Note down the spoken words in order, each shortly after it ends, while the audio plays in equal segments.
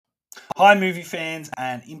Hi, movie fans,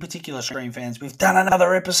 and in particular, Scream fans. We've done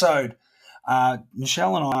another episode.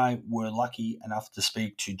 Michelle and I were lucky enough to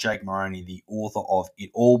speak to Jake Moroney, the author of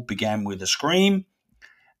It All Began with a Scream,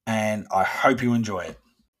 and I hope you enjoy it.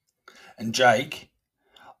 And Jake,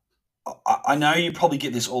 I know you probably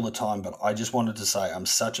get this all the time, but I just wanted to say I'm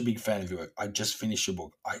such a big fan of your work. I just finished your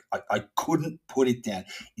book. I couldn't put it down.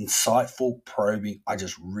 Insightful, probing. I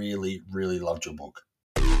just really, really loved your book.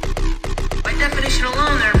 By definition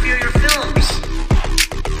alone, they're inferior films.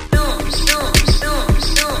 Films.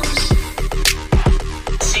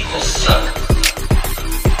 Sequels suck.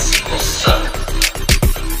 Sequels suck.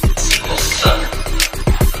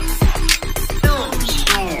 Films.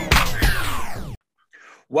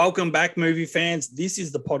 Welcome back, movie fans. This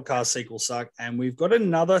is the podcast Sequel Suck, and we've got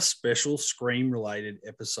another special Scream-related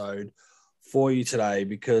episode for you today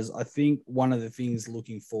because I think one of the things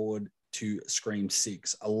looking forward to Scream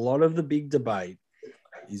 6, a lot of the big debate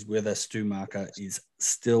is whether Stu Macher is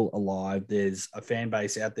still alive. There's a fan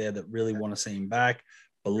base out there that really want to see him back,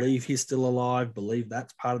 believe he's still alive, believe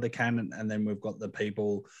that's part of the canon, and then we've got the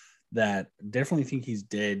people that definitely think he's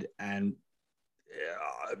dead and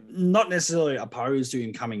not necessarily opposed to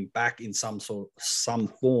him coming back in some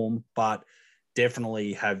form, but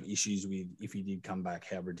definitely have issues with if he did come back,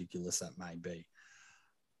 how ridiculous that may be.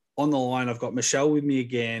 On the line, I've got Michelle with me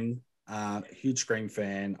again. Huge Scream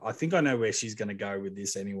fan. I think I know where she's going to go with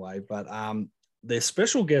this anyway, but their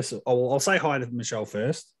special guest, I'll say hi to Michelle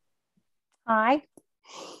first. Hi.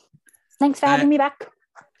 Thanks for having me back.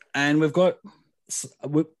 And we've got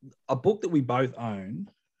a book that we both own.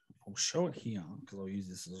 I'll show it here because I'll use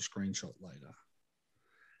this as a screenshot later.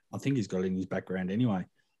 I think he's got it in his background anyway.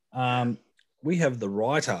 We have the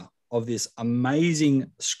writer of this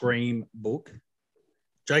amazing Scream book,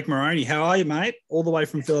 Jake Moroney. How are you, mate? All the way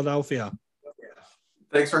from Philadelphia.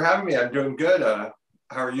 Thanks for having me. I'm doing good.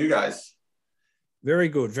 How are you guys? Very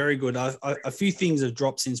good, very good. A few things have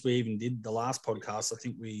dropped since we even did the last podcast. I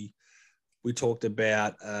think we talked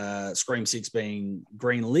about Scream 6 being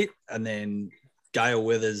green lit, and then Gail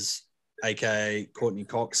Weathers, aka Courtney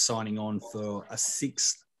Cox, signing on for a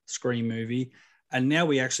 6th Scream movie. And now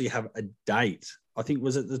we actually have a date. I think,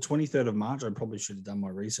 was it the 23rd of March? I probably should have done my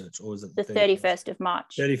research. Or was it the 31st of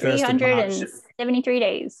March? 31st of March. 373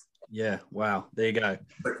 days. Yeah, wow. There you go.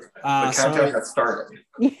 The countdown has started.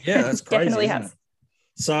 Yeah, that's crazy. Definitely isn't has. it?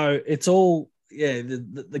 So it's all,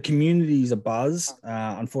 the community's a buzz.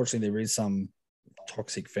 Unfortunately, there is some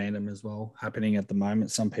toxic fandom as well happening at the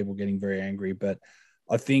moment. Some people getting very angry. But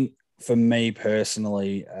I think for me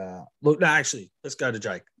personally, actually, let's go to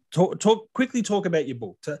Jake. Talk about your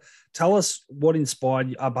book. Tell us what inspired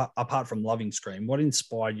you, apart from loving Scream, what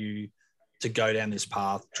inspired you to go down this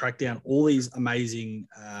path, track down all these amazing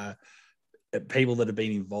people that have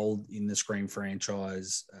been involved in the Scream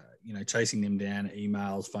franchise, chasing them down,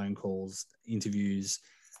 emails, phone calls, interviews,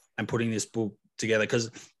 and putting this book together.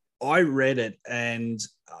 Because I read it and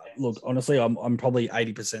look, honestly, I'm probably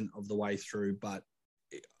 80% of the way through, but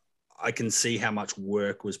I can see how much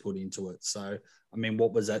work was put into it. So, I mean,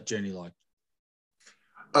 what was that journey like?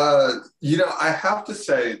 I have to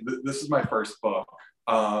say this is my first book,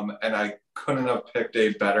 and I couldn't have picked a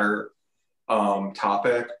better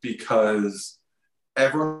topic because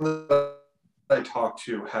everyone that I talked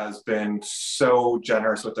to has been so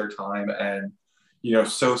generous with their time and,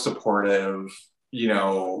 so supportive,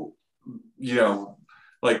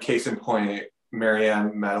 like case in point,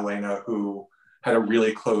 Marianne Madalena, who had a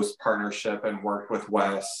really close partnership and worked with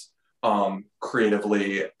Wes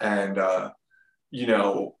creatively. And,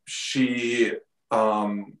 she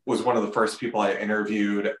was one of the first people I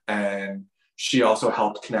interviewed, and she also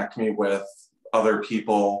helped connect me with other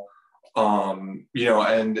people, and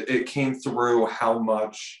it came through how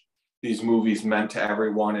much these movies meant to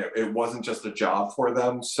everyone. It wasn't just a job for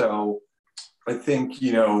them. So I think,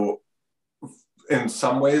 in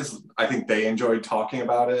some ways, I think they enjoyed talking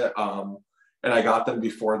about it. And I got them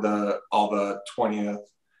before all the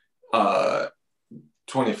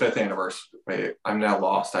 25th anniversary. Wait, I'm now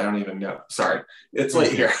lost. I don't even know. Sorry. It's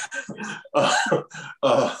late here.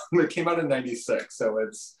 It came out in 96, so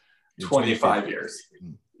it's 25 years.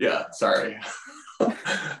 Yeah, sorry.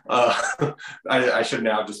 I should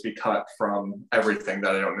now just be cut from everything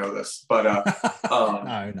that I don't know this. But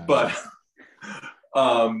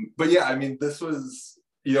No. But yeah, I mean, this was,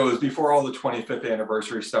 it was before all the 25th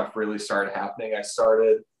anniversary stuff really started happening. I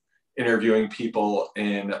started interviewing people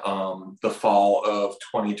in the fall of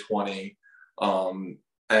 2020. And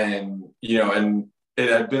it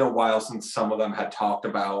had been a while since some of them had talked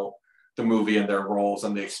about the movie and their roles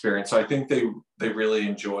and the experience. So I think they really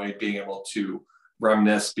enjoyed being able to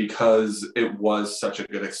reminisce because it was such a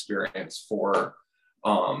good experience for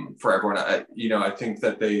everyone. I think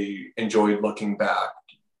that they enjoyed looking back.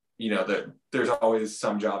 That there's always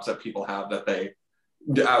some jobs that people have that they,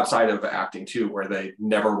 outside of acting too, where they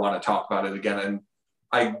never want to talk about it again. And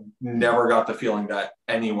I never got the feeling that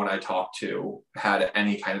anyone I talked to had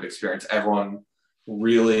any kind of experience. Everyone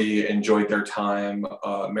really enjoyed their time.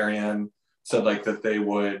 Marianne said like that they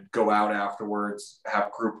would go out afterwards,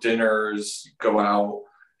 have group dinners, go out,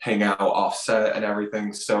 hang out offset and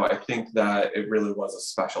everything. So I think that it really was a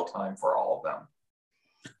special time for all of them.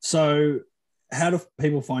 So how do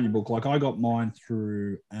people find your book? Like I got mine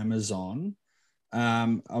through Amazon.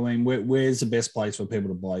 Where's the best place for people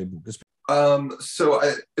to buy your book?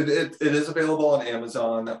 It is available on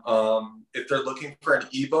Amazon. If they're looking for an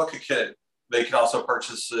ebook, they can also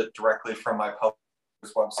purchase it directly from my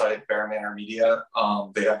publisher's website, Bear Manor Media.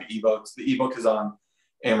 They have ebooks. The ebook is on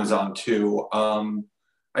Amazon too.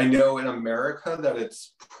 I know in America that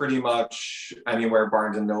it's pretty much anywhere,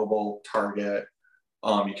 Barnes and Noble, Target.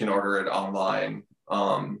 You can order it online.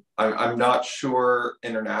 I'm not sure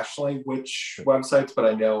internationally which websites, but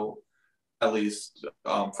I know at least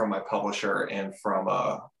from my publisher and from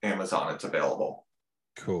Amazon, it's available.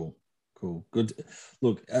 Cool. Good.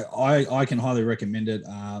 Look, I can highly recommend it.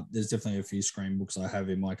 There's definitely a few Scream books I have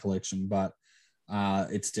in my collection, but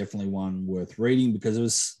it's definitely one worth reading because there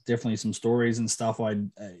was definitely some stories and stuff I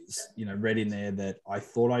read in there that I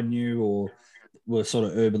thought I knew or were sort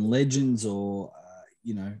of urban legends or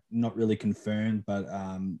not really confirmed, but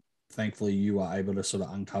thankfully you are able to sort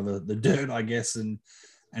of uncover the dirt, I guess, and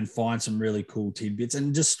find some really cool tidbits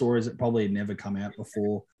and just stories that probably had never come out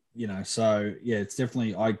before, so yeah, it's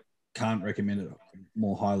definitely, I can't recommend it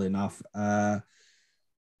more highly enough. I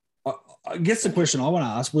guess the question I want to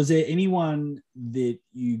ask, was there anyone that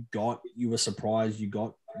you were surprised you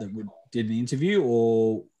got that did an interview,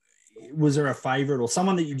 or was there a favorite or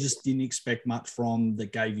someone that you just didn't expect much from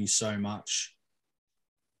that gave you so much?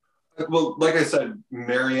 Well, like I said,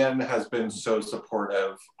 Marianne has been so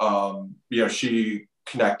supportive. She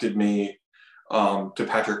connected me to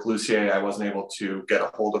Patrick Lussier. I wasn't able to get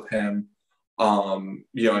a hold of him. And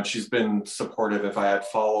she's been supportive if I had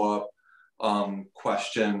follow-up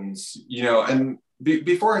questions, and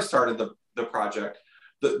before I started the project,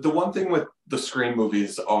 the one thing with the Scream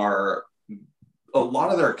movies are a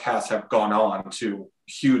lot of their casts have gone on to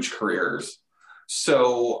huge careers.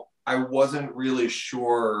 So I wasn't really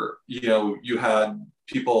sure, you had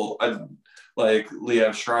people like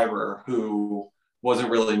Liev Schreiber, who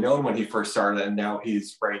wasn't really known when he first started, and now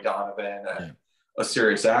he's Ray Donovan, and a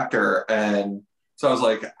serious actor. And so I was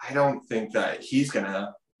like, I don't think that he's going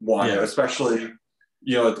to want it, especially,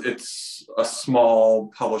 it's a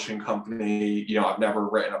small publishing company. I've never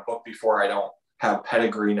written a book before. I don't have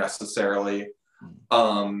pedigree necessarily.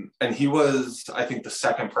 And he was, I think, the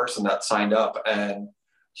second person that signed up, and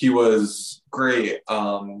he was great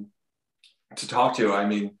to talk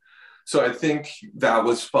to. So I think that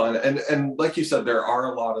was fun. And like you said, there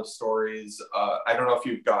are a lot of stories. I don't know if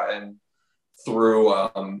you've gotten through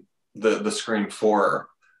the Scream 4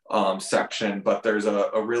 section, but there's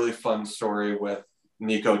a really fun story with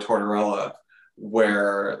Nico Tortorella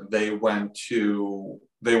where they were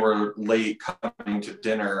late coming to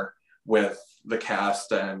dinner with the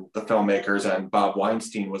cast and the filmmakers, and Bob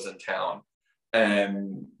Weinstein was in town.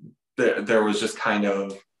 And there was just kind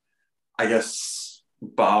of, I guess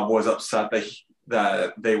Bob was upset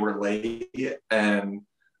that they were late. And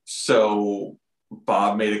so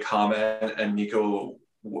Bob made a comment, and Nico,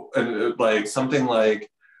 something like,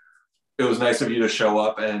 "It was nice of you to show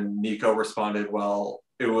up." And Nico responded, "Well,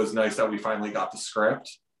 it was nice that we finally got the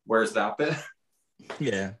script. Where's that been?"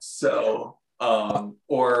 Yeah. So,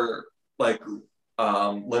 or like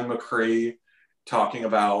Lynn McCree talking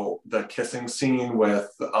about the kissing scene with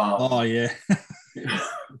oh yeah.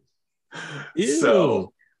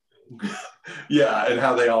 So yeah, and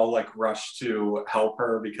how they all like rushed to help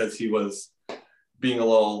her because he was being a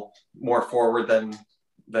little more forward than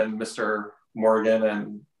Mr. Morgan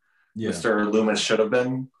and Mr. Loomis should have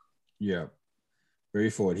been. Yeah,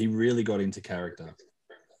 very forward. He really got into character.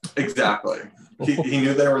 Exactly. He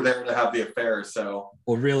knew they were there to have the affair, so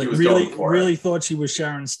or really thought she was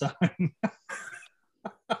Sharon Stone.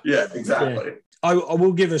 Yeah, exactly. Yeah. I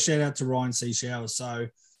will give a shout out to Ryan C. Showers. So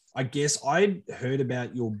I guess I'd heard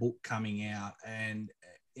about your book coming out, and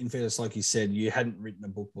in fairness, like you said, you hadn't written a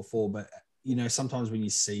book before, but sometimes when you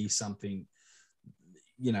see something,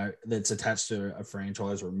 that's attached to a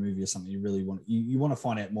franchise or a movie or something, you really want to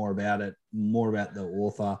find out more about it, more about the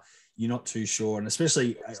author. You're not too sure, and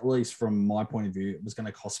especially, at least from my point of view, it was going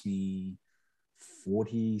to cost me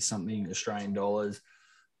 40 something Australian dollars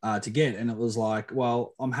to get. And it was like,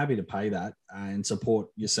 well, I'm happy to pay that and support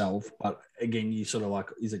yourself. But again, you sort of like,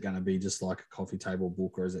 is it going to be just like a coffee table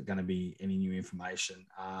book, or is it going to be any new information?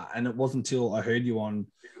 And it wasn't until I heard you on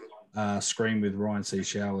Scream with Ryan C.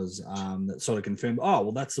 Showers that sort of confirmed, oh,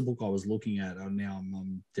 well, that's the book I was looking at. And now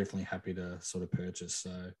I'm definitely happy to sort of purchase.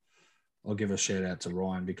 So I'll give a shout out to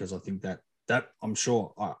Ryan, because I think that I'm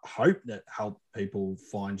sure, I hope that helped people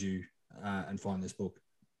find you and find this book.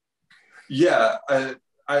 Yeah,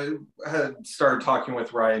 I had started talking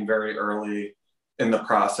with Ryan very early in the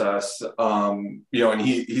process, and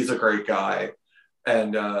he's a great guy.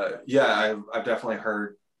 And I've definitely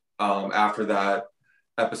heard after that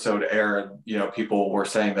episode aired, people were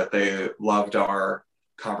saying that they loved our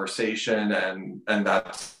conversation, and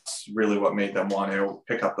that's really what made them want to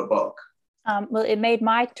pick up the book. Well, it made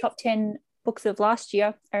my top 10 books of last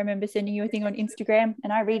year. I remember sending you a thing on Instagram,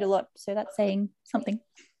 and I read a lot, so that's saying something.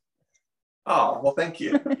 Oh, well, thank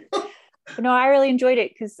you. No, I really enjoyed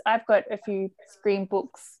it, because I've got a few Scream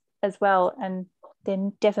books as well, and they're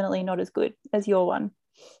definitely not as good as your one.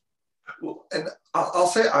 Well, and I'll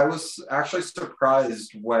say I was actually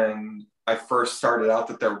surprised when I first started out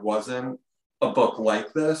that there wasn't a book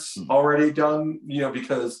like this already done,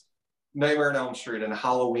 because Nightmare on Elm Street and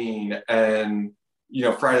Halloween and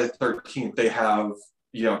Friday the 13th, they have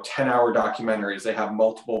 10-hour documentaries, they have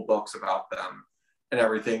multiple books about them and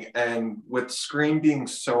everything. And with Scream being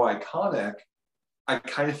so iconic, I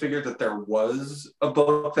kind of figured that there was a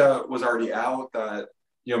book that was already out, that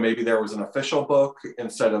maybe there was an official book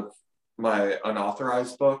instead of my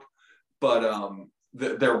unauthorized book, but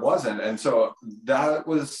there wasn't. And so that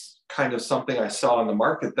was kind of something I saw in the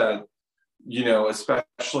market that,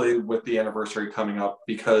 especially with the anniversary coming up,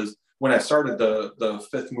 because when I started, the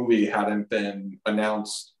fifth movie hadn't been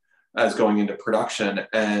announced as going into production.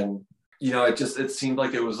 And, it seemed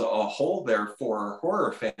like it was a hole there for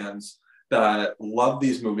horror fans that love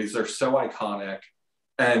these movies. They're so iconic.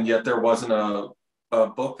 And yet there wasn't a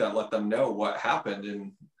book that let them know what happened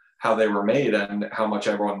and how they were made and how much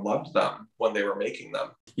everyone loved them when they were making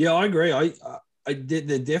them. Yeah, I agree. I did.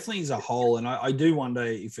 There definitely is a hole. And I do wonder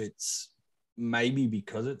if it's maybe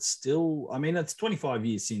because it's still, it's 25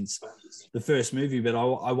 years since the first movie, but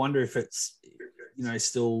I wonder if it's,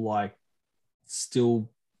 still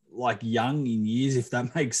young in years, if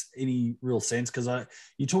that makes any real sense. Because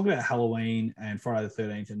you talk about Halloween and Friday the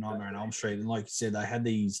 13th and Nightmare on Elm Street, and like you said, they had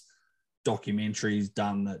these documentaries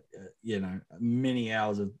done that many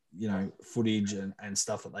hours of footage and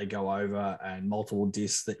stuff that they go over, and multiple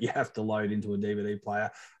discs that you have to load into a DVD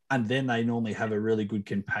player. And then they normally have a really good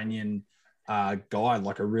companion guide,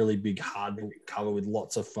 like a really big hard book cover with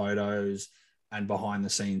lots of photos and behind the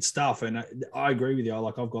scenes stuff. And I agree with you.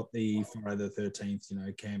 I've got the Friday the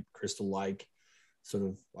 13th, Camp Crystal Lake sort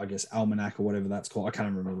of, I guess, almanac or whatever that's called. I can't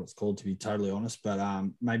remember what it's called, to be totally honest, but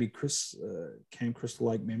maybe Camp Crystal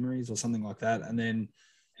Lake Memories or something like that. And then,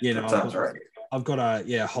 I've got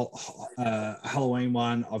a Halloween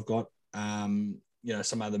one. I've got,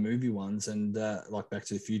 some other movie ones, and like Back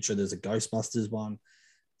to the Future, there's a Ghostbusters one.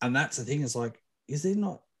 And that's the thing, is like, is there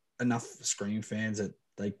not enough Scream fans that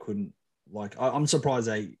they couldn't, I'm surprised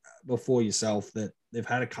before yourself, that they've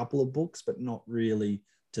had a couple of books, but not really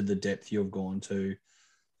to the depth you've gone to.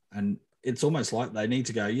 And it's almost like they need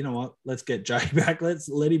to go, you know what, let's get Jay back. Let's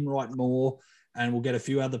let him write more. And we'll get a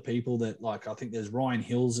few other people that, I think there's Ryan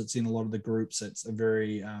Hills that's in a lot of the groups. That's a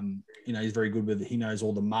very, he's very good with it. He knows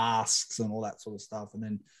all the masks and all that sort of stuff. And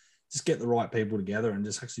then just get the right people together and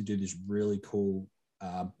just actually do this really cool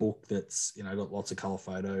book that's, got lots of color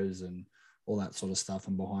photos and all that sort of stuff,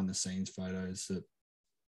 and behind the scenes photos. That,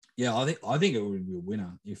 I think it would be a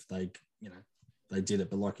winner if they, they did it.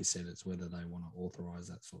 But like you said, it's whether they want to authorize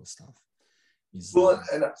that sort of stuff.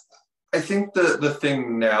 And I think the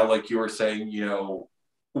thing now, like you were saying,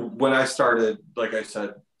 when I started, like I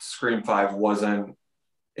said, Scream 5 wasn't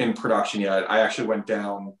in production yet. I actually went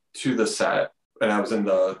down to the set, and I was in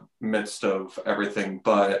the midst of everything.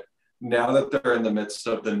 But now that they're in the midst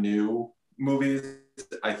of the new movies,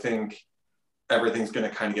 I think everything's going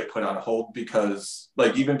to kind of get put on hold, because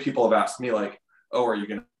even people have asked me, oh, are you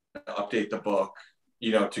going to update the book,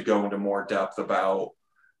 to go into more depth about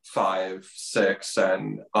 5, 6,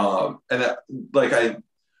 and that,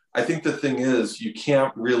 I think the thing is, you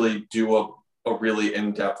can't really do a really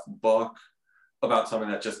in-depth book about something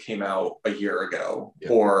that just came out a year ago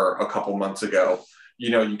or a couple months ago.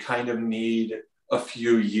 You kind of need a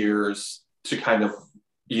few years to kind of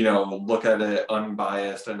look at it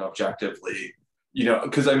unbiased and objectively,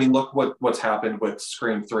 because look what's happened with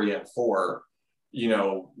Scream 3 and 4,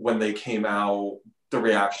 when they came out the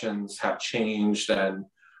reactions have changed and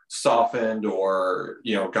softened or,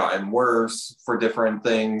 you know, gotten worse for different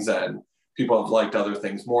things, and people have liked other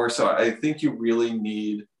things more. So I think you really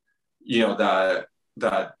need, you know,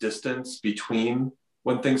 that distance between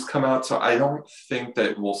when things come out. So I don't think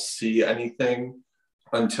that we'll see anything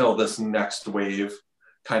until this next wave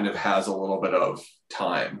kind of has a little bit of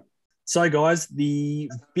time. So, guys, the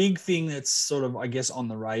big thing that's sort of, I guess, on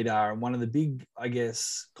the radar, and one of the big, I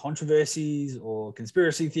guess, controversies or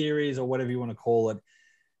conspiracy theories or whatever you want to call it,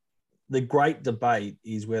 the great debate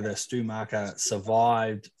is whether Stu Macher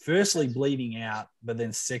survived, firstly, bleeding out, but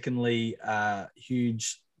then secondly,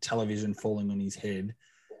 huge television falling on his head.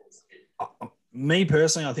 Me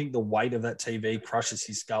personally, I think the weight of that TV crushes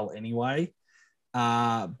his skull anyway.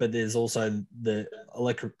 But there's also the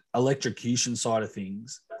electrocution side of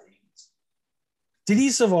things. Did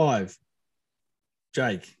he survive?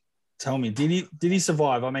 Jake, tell me, did he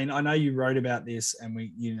survive? I mean, I know you wrote about this,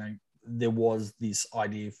 and there was this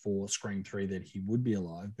idea for Scream 3 that he would be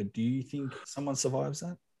alive, but do you think someone survives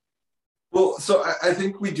that? Well, so I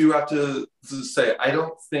think we do have to say, I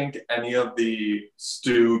don't think any of the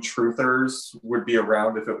Stu truthers would be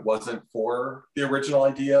around if it wasn't for the original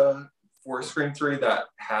idea for Scream 3 that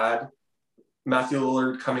had Matthew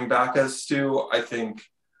Lillard coming back as Stu. I think,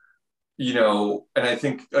 you know, and I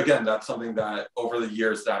think, again, that's something that over the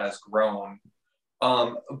years that has grown.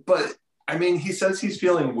 But I mean, he says he's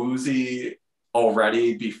feeling woozy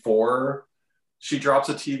already before she drops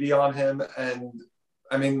a TV on him. And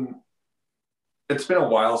I mean, it's been a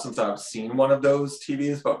while since I've seen one of those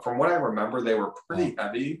TVs, but from what I remember, they were pretty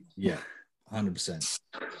heavy. Yeah, 100%.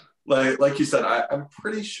 Like you said, I'm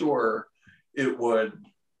pretty sure it would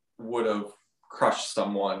have crushed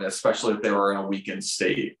someone, especially if they were in a weakened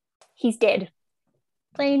state. He's dead.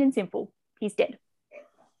 Plain and simple. He's dead.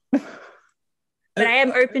 But I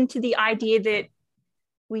am open to the idea that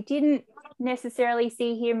we didn't necessarily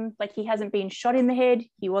see him, like he hasn't been shot in the head,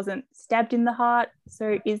 he wasn't stabbed in the heart.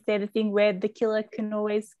 So is there the thing where the killer can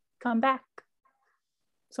always come back?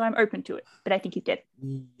 So I'm open to it, but I think he's dead.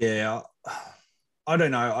 Yeah, I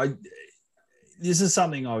don't know. This is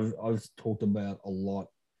something I've talked about a lot,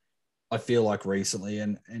 I feel like, recently,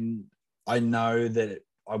 and I know that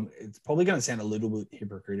it's probably going to sound a little bit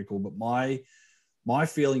hypocritical, but my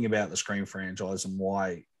feeling about the Scream franchise and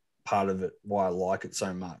why I like it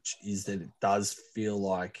so much is that it does feel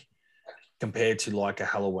like, compared to like a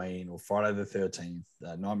Halloween or Friday the 13th,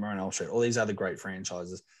 Nightmare on Elm Street, all these other great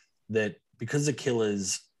franchises, that because the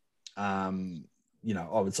killers,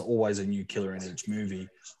 it's always a new killer in each movie.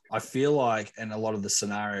 I feel like, and a lot of the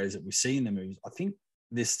scenarios that we see in the movies, I think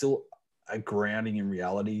there's still a grounding in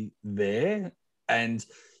reality there. And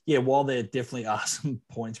yeah, while there definitely are some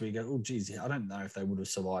points where you go, oh, geez, I don't know if they would have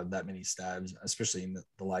survived that many stabs, especially in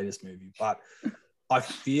the latest movie. But I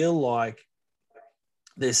feel like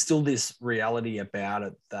there's still this reality about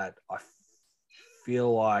it that I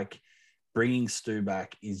feel like bringing Stu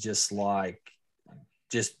back is just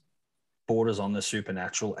borders on the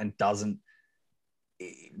supernatural and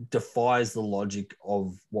defies the logic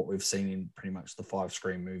of what we've seen in pretty much the 5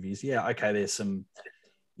 Scream movies. Yeah, okay, there's some,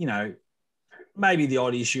 maybe the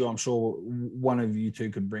odd issue. I'm sure one of you two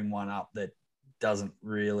could bring one up that doesn't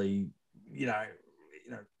really,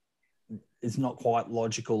 it's not quite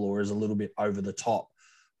logical or is a little bit over the top.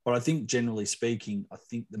 But I think generally speaking, I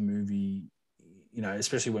think the movie,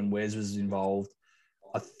 especially when Wes was involved,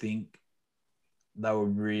 I think they were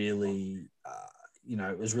really,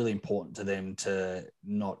 it was really important to them to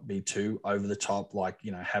not be too over the top, like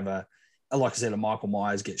I said, a Michael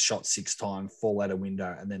Myers gets shot 6 times, fall out a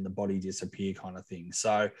window, and then the body disappear kind of thing.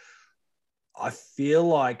 So I feel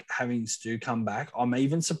like having Stu come back, I'm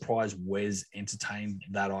even surprised Wes entertained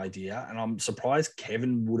that idea. And I'm surprised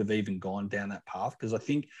Kevin would have even gone down that path, because I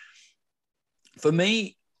think for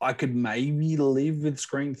me, I could maybe live with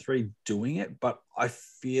Scream 3 doing it, but I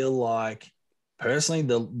feel like personally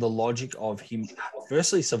the logic of him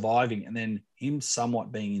firstly surviving and then him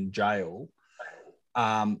somewhat being in jail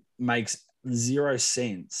makes zero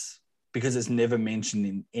sense, because it's never mentioned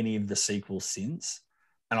in any of the sequels since.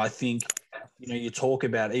 And I think, you talk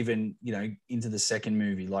about even, into the second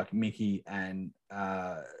movie, like Mickey and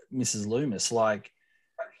Mrs. Loomis, like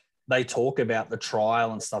they talk about the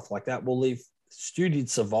trial and stuff like that. Well, if Stu did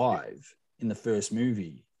survive in the first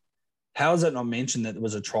movie, how is it not mentioned that there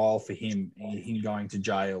was a trial for him and him going to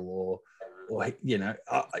jail or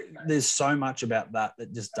there's so much about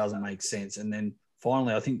that just doesn't make sense. And then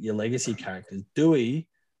finally, I think your legacy characters, Dewey,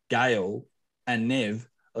 Gail, and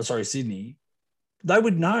Sydney, they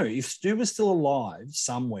would know if Stu was still alive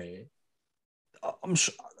somewhere. I'm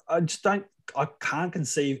sure, I can't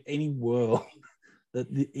conceive any world that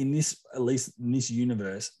in this, at least in this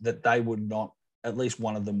universe, that they would not, at least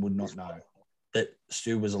one of them would not know that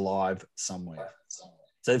Stu was alive somewhere.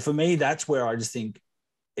 So for me, that's where I just think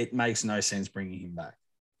it makes no sense bringing him back.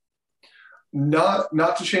 Not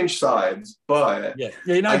to change sides, but yeah,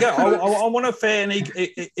 go. I want a fair and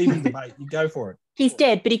even debate. You go for it. He's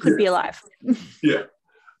dead, but he could be alive. Yeah.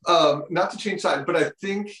 Not to change sides, but I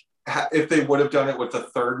think if they would have done it with the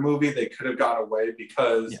third movie, they could have got away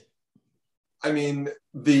because, I mean,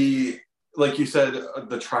 like you said,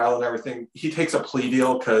 the trial and everything, he takes a plea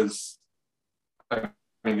deal because, I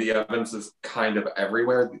mean, the evidence is kind of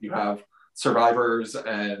everywhere. You have survivors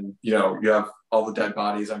and, you have all the dead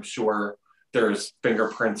bodies. I'm sure there's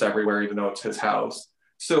fingerprints everywhere, even though it's his house.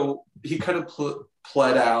 So he could have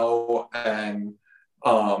pled out and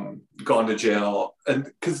gone to jail. And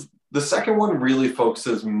because the second one really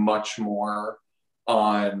focuses much more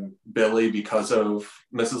on Billy because of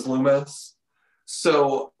Mrs. Loomis.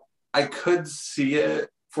 So I could see it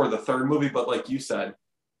for the third movie, but like you said,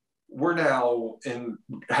 we're now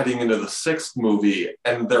heading into the sixth movie,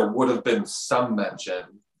 and there would have been some mention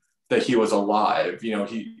that he was alive.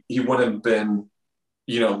 He wouldn't have been,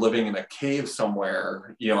 living in a cave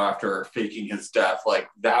somewhere, after faking his death. Like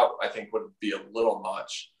that, I think would be a little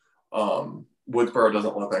much. Woodsboro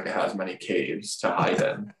doesn't look like it has many caves to hide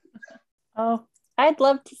in. Oh, I'd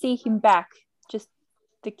love to see him back. Just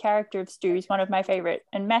the character of Stu is one of my favorite.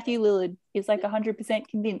 And Matthew Lillard is like 100%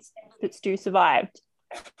 convinced that Stu survived.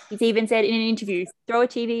 He's even said in an interview, throw a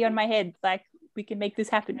TV on my head, like we can make this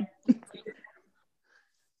happen.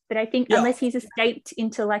 But I think unless he's escaped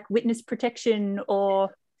into like witness protection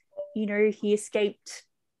or, he escaped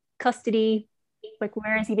custody, like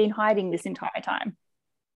where has he been hiding this entire time?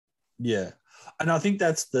 Yeah. And I think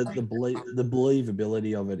that's the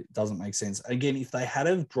believability of it. It doesn't make sense. Again, if they had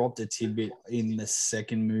have dropped a tidbit in the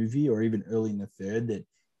second movie or even early in the third that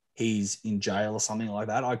he's in jail or something like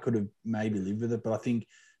that, I could have maybe lived with it. But I think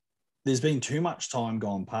there's been too much time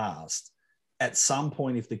gone past. At some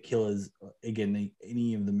point, if the killers, again,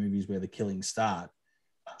 any of the movies where the killings start,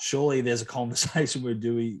 surely there's a conversation where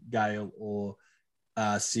Dewey, Gale, or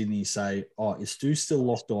Sydney say, oh, is Stu still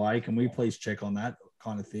locked away? Can we please check on that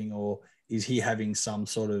kind of thing? Or is he having some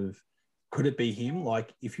sort of, could it be him?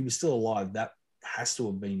 Like, if he was still alive, that has to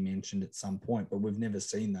have been mentioned at some point, but we've never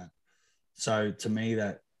seen that. So to me,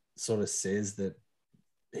 that sort of says that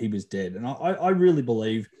he was dead. And I really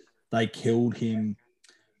believe they killed him,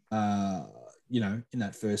 in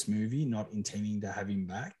that first movie, not intending to have him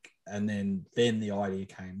back. And then the idea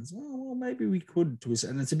came as, well, maybe we could twist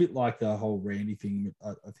it. And it's a bit like the whole Randy thing.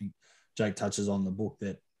 I think Jake touches on the book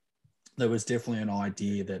that there was definitely an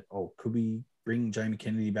idea that, could we bring Jamie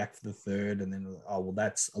Kennedy back for the third? And then,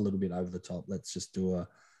 that's a little bit over the top. Let's just do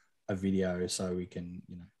a video so we can,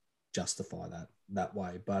 justify that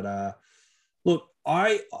way. But look,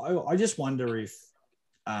 I just wonder if,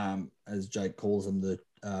 as Jake calls them, the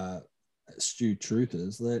Stu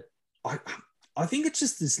Truthers, that I think it's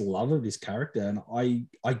just this love of his character, and I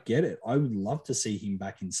get it. I would love to see him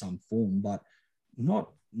back in some form, but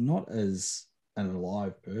not as an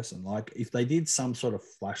alive person. Like if they did some sort of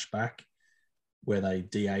flashback where they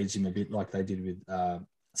de-aged him a bit like they did with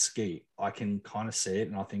Skeet, I can kind of see it,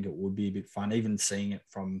 and I think it would be a bit fun, even seeing it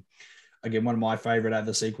from, again, one of my favorite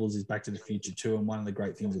other sequels is Back to the Future 2. And one of the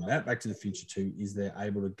great things about Back to the Future 2 is they're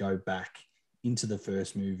able to go back into the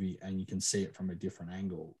first movie and you can see it from a different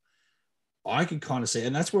angle. I could kind of see,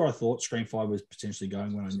 and that's where I thought Scream 5 was potentially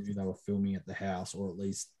going when I knew they were filming at the house, or at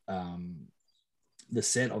least the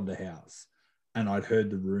set of the house. And I'd heard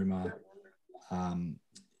the rumor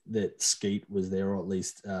that Skeet was there, or at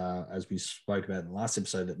least, as we spoke about in the last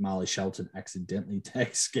episode, that Marley Shelton accidentally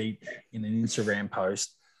tagged Skeet in an Instagram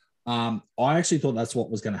post. I actually thought that's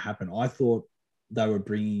what was going to happen. I thought they were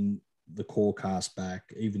bringing the core cast back,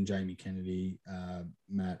 even Jamie Kennedy,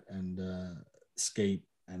 Matt, and Skeet,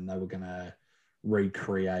 and they were going to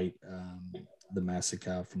recreate the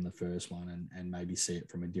massacre from the first one and maybe see it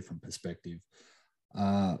from a different perspective.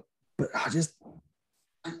 But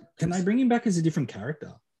can they bring him back as a different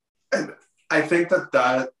character? And I think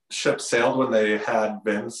that ship sailed when they had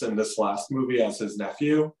Vince in this last movie as his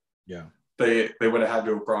nephew. Yeah. They would have had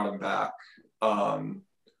to have brought him back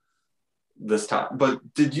this time.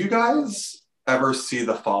 But did you guys ever see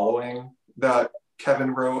The Following that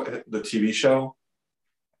Kevin wrote, the TV show?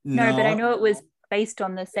 No, but I know it was based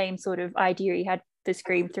on the same sort of idea he had for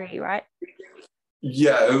Scream 3, right?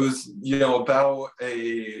 Yeah, it was, about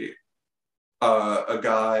a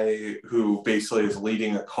guy who basically is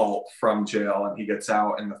leading a cult from jail, and he gets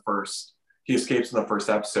out he escapes in the first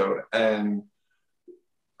episode. And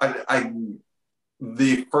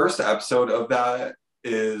the first episode of that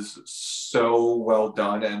is so well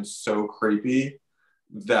done and so creepy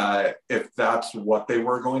that if that's what they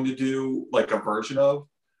were going to do, like a version of,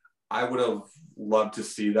 I would have loved to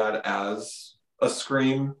see that as a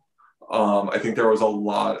Scream. I think there was a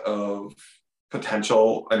lot of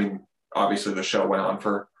potential. I mean, obviously the show went on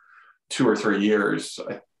for 2 or 3 years,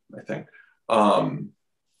 I think,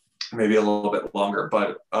 maybe a little bit longer,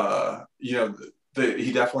 but you know,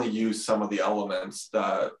 he definitely used some of the elements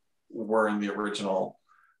that were in the original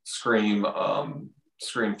Scream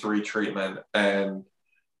 3 treatment. And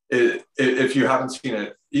if you haven't seen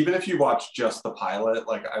it, even if you watch just the pilot,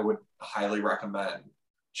 like, I would highly recommend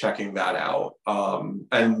checking that out.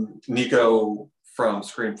 And Nico from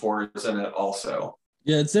Scream 4 is in it also.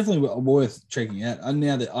 Yeah, it's definitely worth checking out. And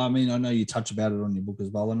now that, I mean, I know you touch about it on your book as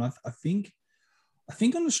well, and I think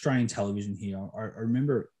on Australian television here, I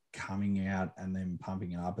remember it coming out and then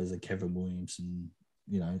pumping it up as a Kevin Williamson,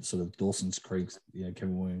 you know, sort of Dawson's Creek, you know,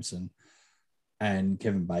 Kevin Williamson and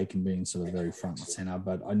Kevin Bacon being sort of very front and center,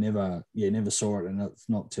 but I never saw it. And it's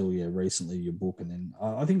not till recently your book. And then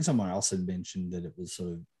I think someone else had mentioned that it was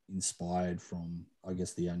sort of inspired from, I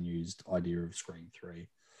guess, the unused idea of Scream 3.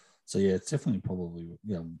 So yeah, it's definitely probably,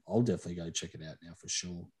 you know, I'll definitely go check it out now for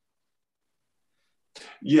sure.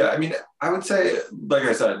 Yeah, I mean, I would say, like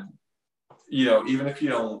I said, you know, even if you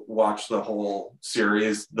don't watch the whole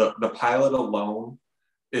series, the pilot alone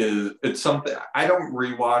it's something. I don't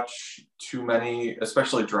rewatch too many,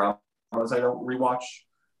 especially dramas. I don't rewatch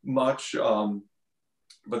much,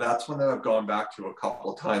 but that's one that I've gone back to a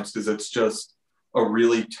couple of times because it's just a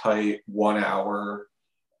really tight 1 hour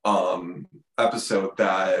episode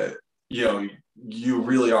that, you know, you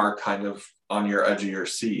really are kind of on your edge of your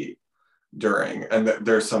seat during, and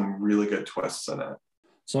there's some really good twists in it.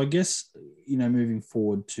 So I guess, you know, moving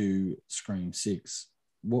forward to Scream 6,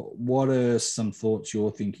 what are some thoughts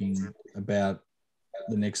you're thinking about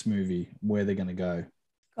the next movie, where they're going to go?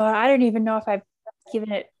 I don't even know if I've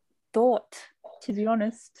given it thought, to be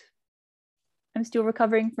honest. I'm still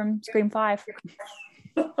recovering from Scream 5.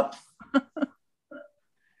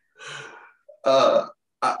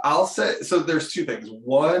 I'll say, so there's two things.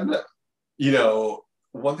 One, you know,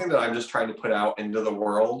 one thing that I'm just trying to put out into the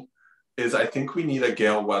world is I think we need a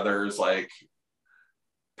Gale Weathers, like,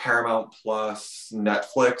 Paramount Plus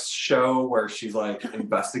Netflix show where she's like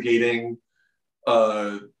investigating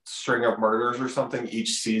a string of murders or something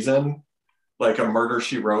each season, like a Murder,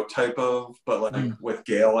 She Wrote type of, but like with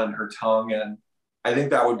Gale and her tongue. And I think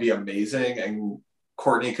that would be amazing. And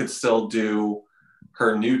Courtney could still do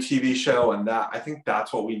her new TV show, and that, I think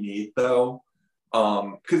that's what we need though.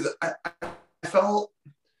 Because I felt,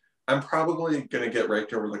 I'm probably gonna get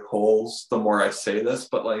raked over the coals the more I say this,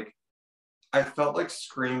 but like, I felt like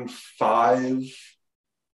Scream 5,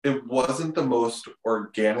 it wasn't the most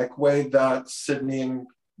organic way that Sydney and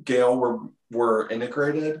Gale were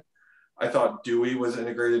integrated. I thought Dewey was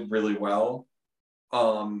integrated really well.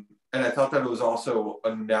 And I thought that it was also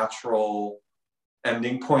a natural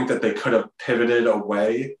ending point that they could have pivoted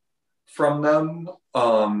away from them.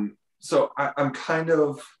 So I'm kind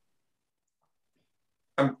of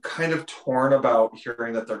torn about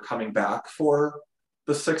hearing that they're coming back for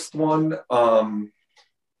the 6th one.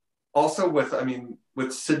 Also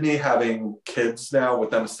with Sydney having kids now, with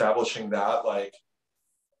them establishing that, like,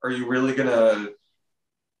 are you really gonna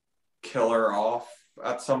kill her off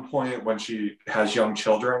at some point when she has young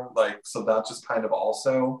children? Like, so that just kind of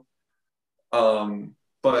also,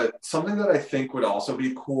 but something that I think would also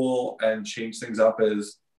be cool and change things up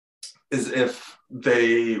is if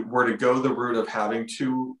they were to go the route of having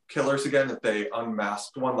 2 killers again, if they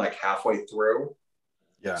unmasked one like halfway through.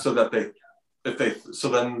 Yeah. So that so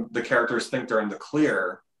then the characters think they're in the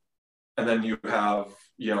clear, and then you have,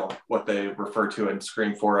 you know, what they refer to in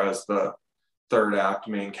Scream 4 as the 3rd act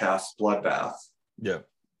main cast bloodbath. Yeah.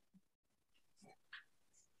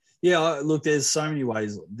 Yeah, look, there's so many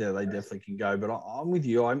ways that they definitely can go, but I'm with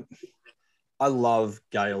you. I love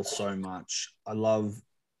Gale so much. I love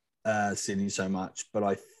Sydney so much, but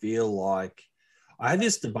I feel like I had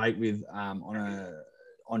this debate with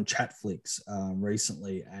on Chatflix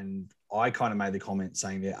recently, and I kind of made the comment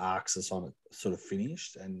saying their arcs are sort of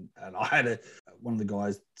finished, and I had one of the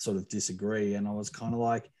guys sort of disagree, and I was kind of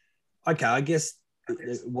like, okay, I guess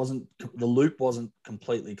the loop wasn't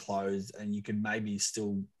completely closed, and you could maybe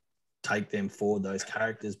still take them forward, those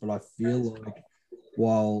characters, but I feel like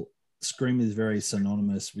while Scream is very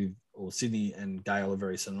synonymous with, or Sydney and Gale are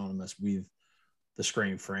very synonymous with the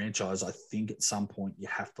Scream franchise, I think at some point you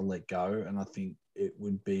have to let go. And I think it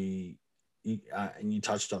would be, and you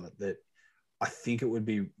touched on it, that I think it would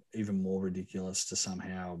be even more ridiculous to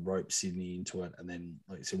somehow rope Sydney into it, and then,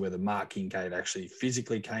 like I said, whether Mark Kincaid actually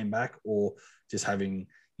physically came back or just having,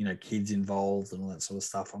 you know, kids involved and all that sort of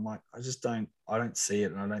stuff. I'm like, I don't see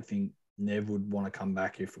it, and I don't think Nev would want to come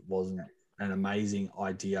back if it wasn't an amazing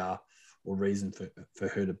idea or reason for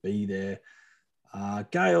her to be there.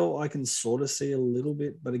 Gail, I can sort of see a little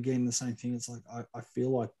bit, but again, the same thing. It's like I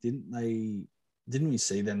feel like didn't we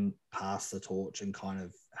see them pass the torch and kind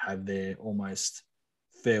of have their almost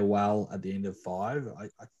farewell at the end of 5?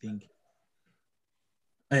 I think.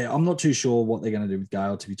 Yeah, I'm not too sure what they're going to do with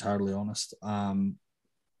Gail, to be totally honest.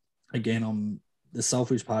 Again, the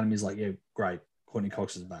selfish part of me is like, yeah, great, Courtney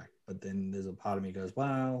Cox is back, but then there's a part of me goes,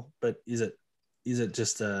 wow, but is it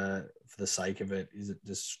just for the sake of it? Is it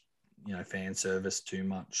just, you know, fan service too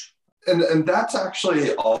much? And that's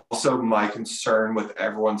actually also my concern with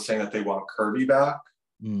everyone saying that they want Kirby back.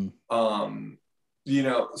 You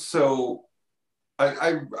know, so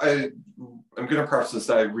I'm going to preface this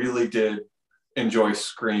that I really did enjoy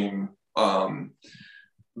Scream, the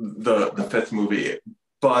fifth movie,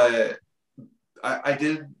 but I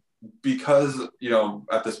did, because, you know,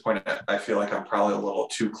 at this point I feel like I'm probably a little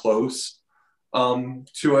too close to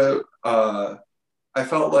it. I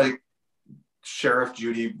felt like Sheriff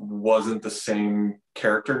Judy wasn't the same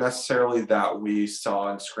character necessarily that we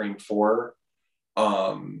saw in Scream 4.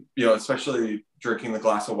 You know, especially drinking the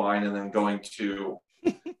glass of wine and then going to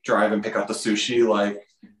drive and pick up the sushi. Like,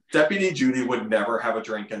 Deputy Judy would never have a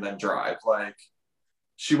drink and then drive. Like,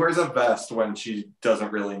 she wears a vest when she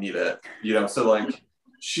doesn't really need it, you know? So, like,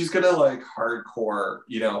 she's gonna, like, hardcore,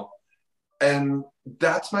 you know? And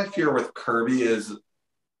that's my fear with Kirby, is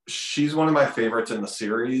she's one of my favorites in the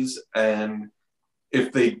series, and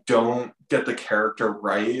if they don't get the character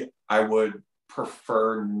right, I would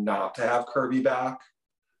prefer not to have Kirby back.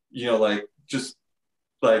 You know, like, just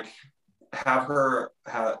like have her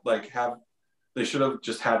they should have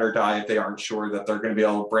just had her die if they aren't sure that they're going to be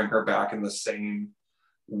able to bring her back in the same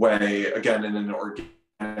way again, in an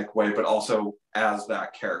organic way, but also as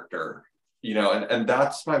that character, you know. And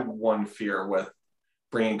that's my one fear with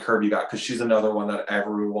bringing Kirby back, because she's another one that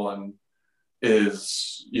everyone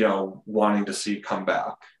is, you know, wanting to see come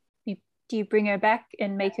back. Do you bring her back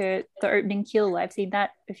and make her the opening kill? I've seen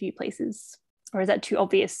that a few places. Or is that too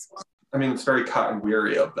obvious? I mean, it's very cut and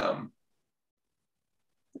weary of them.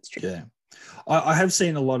 That's true. Yeah. I have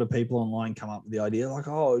seen a lot of people online come up with the idea, like,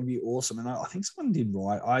 oh, it'd be awesome. And I think someone did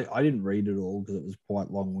write, I didn't read it all because it was quite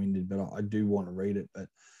long-winded, but I do want to read it.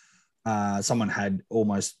 But someone had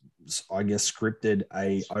almost, I guess, scripted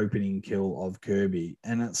a opening kill of Kirby.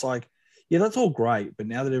 And it's like, yeah, that's all great. But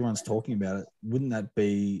now that everyone's talking about it, wouldn't that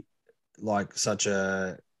be like such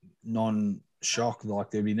a non-shock?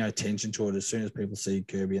 Like, there'd be no tension to it. As soon as people see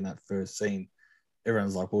Kirby in that first scene,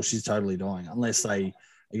 everyone's like, well, she's totally dying. Unless they,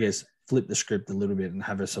 I guess, flip the script a little bit and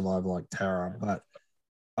have her survive like Tara. But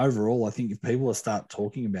overall, I think if people start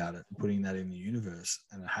talking about it and putting that in the universe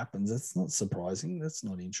and it happens, that's not surprising. That's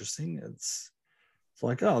not interesting. It's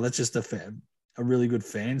like, oh, that's just a really good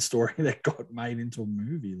fan story that got made into a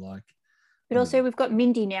movie. Like, but also we've got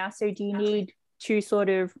Mindy now. So do you need two sort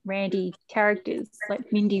of Randy characters?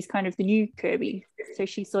 Like, Mindy's kind of the new Kirby, so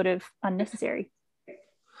she's sort of unnecessary.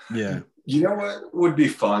 Yeah. You know what would be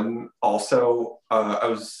fun also?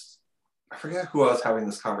 I forget who I was having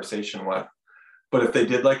this conversation with, but if they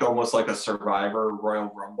did like almost like a Survivor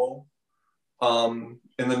Royal Rumble, in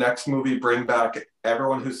the next movie, bring back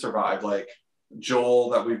everyone who survived, like Joel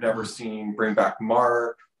that we've never seen, bring back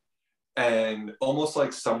Mark, and almost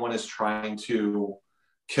like someone is trying to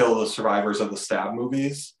kill the survivors of the Stab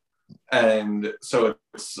movies. And so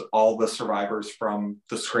it's all the survivors from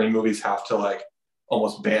the Scream movies have to like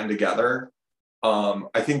almost band together.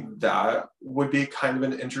 I think that would be kind of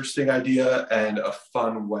an interesting idea and a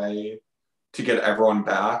fun way to get everyone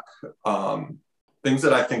back. Things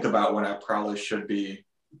that I think about when I probably should be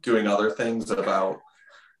doing other things about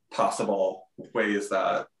possible ways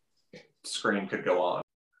that Scream could go on.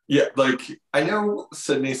 Yeah, like, I know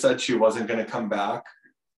Sydney said she wasn't going to come back,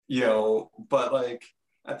 you know, but like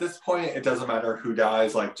at this point, it doesn't matter who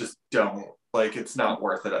dies, like, just don't. Like, it's not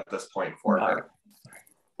worth it at this point for her.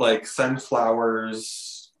 Like, send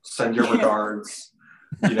flowers, send your regards,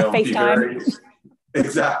 you know, be very,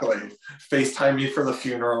 exactly. FaceTime me for the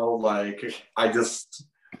funeral. Like,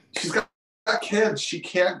 she's got kids. She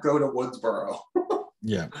can't go to Woodsboro.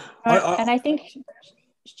 Yeah. And I think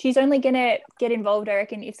she's only going to get involved, I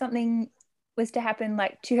reckon, if something was to happen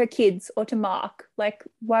like to her kids or to Mark. Like,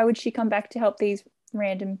 why would she come back to help these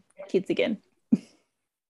random kids again?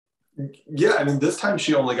 Yeah, I mean, this time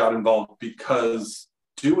she only got involved because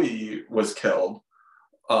Dewey was killed.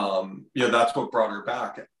 that's what brought her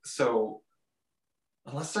back. So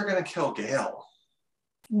unless they're gonna kill Gail,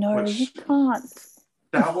 No, which- you can't.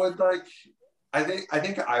 that would I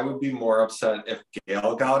think I would be more upset if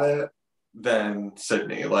Gail got it than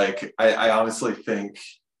Sydney. Like I honestly think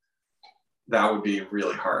that would be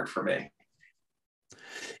really hard for me.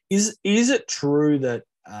 Is it true that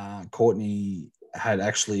Courtney had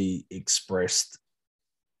actually expressed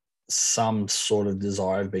some sort of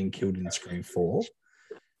desire of being killed in Scream 4?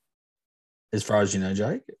 As far as you know,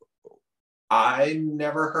 Jake? I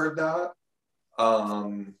never heard that.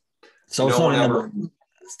 So it's not in the book.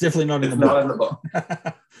 It's definitely not in the book. Not in the book.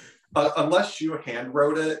 Unless you hand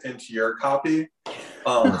wrote it into your copy.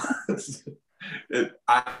 I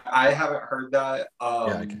haven't heard that.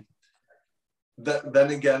 Okay.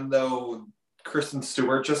 Then again, though, Kristen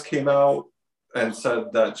Stewart just came out and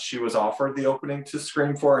said that she was offered the opening to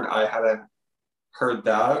Scream 4, and I hadn't heard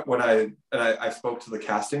that when I spoke to the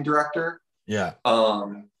casting director. Yeah.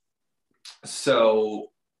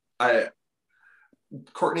 So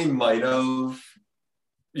Courtney might have,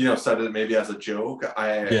 said it maybe as a joke.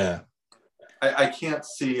 I can't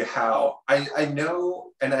see how. I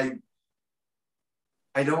know, and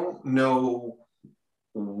I don't know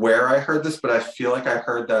where I heard this, but I feel like I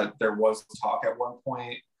heard that there was talk at one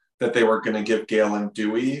point that they were going to give Gail and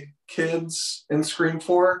Dewey kids in Scream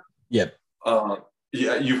 4. Yep.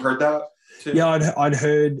 Yeah, you've heard that too? Yeah, I'd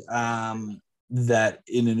heard that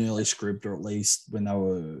in an early script, or at least when they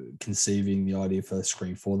were conceiving the idea for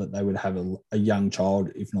Scream 4, that they would have a young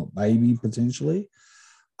child, if not baby, potentially.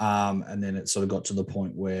 And then it sort of got to the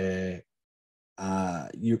point where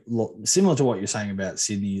similar to what you're saying about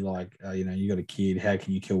Sydney, like, you got a kid, how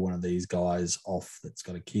can you kill one of these guys off that's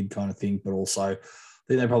got a kid kind of thing? But also, I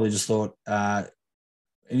think they probably just thought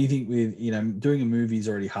anything with, doing a movie is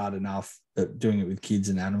already hard enough, but doing it with kids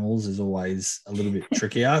and animals is always a little bit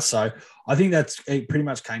trickier. So I think it pretty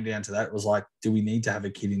much came down to that. It was like, do we need to have a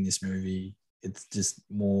kid in this movie? It's just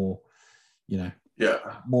more,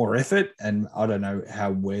 more effort. And I don't know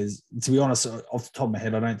how Wes, to be honest, off the top of my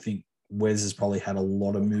head, I don't think Wes has probably had a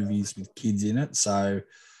lot of movies with kids in it. So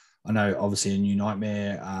I know obviously A New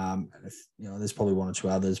Nightmare, there's probably one or two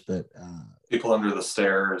others, but People Under the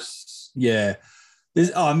Stairs. Yeah.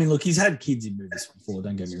 Look, he's had kids in movies before,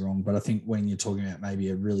 don't get me wrong, but I think when you're talking about maybe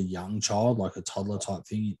a really young child, like a toddler type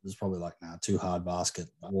thing, it was probably like, too hard basket.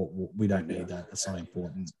 We don't need that. It's not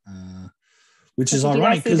important. Which is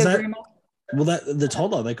ironic because the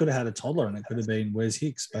toddler, they could have had a toddler and it could have been Wes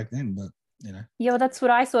Hicks back then, but Yeah, well, that's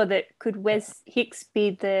what I saw. That could Wes Hicks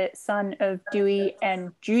be the son of Dewey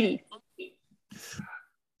and Judy?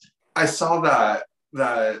 I saw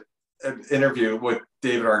that interview with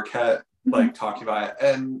David Arquette, talking about it.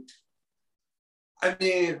 And I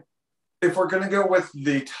mean, if we're going to go with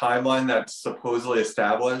the timeline that's supposedly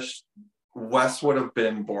established, Wes would have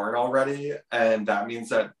been born already. And that means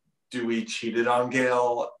that Dewey cheated on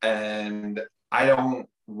Gail. And I don't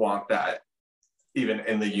want that even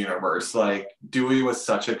in the universe. Like, Dewey was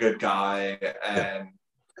such a good guy.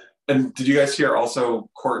 And did you guys hear also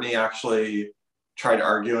Courtney actually tried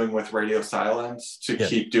arguing with Radio Silence to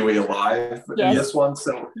keep Dewey alive in this one?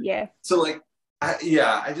 So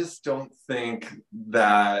I just don't think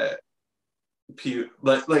that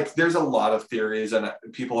there's a lot of theories and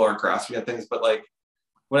people are grasping at things, but like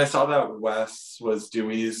when I saw that Wes was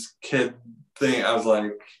Dewey's kid thing, I was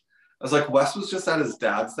like, Wes was just at his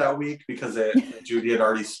dad's that week because Judy had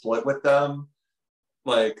already split with them.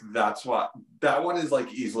 Like, that's what that one is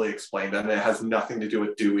like easily explained, and it has nothing to do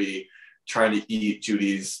with Dewey trying to eat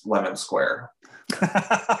Judy's lemon square.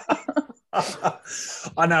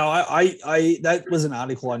 I know. I that was an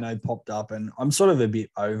article I know popped up, and I'm sort of a bit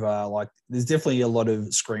over. Like, there's definitely a lot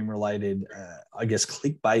of Scream related, I guess,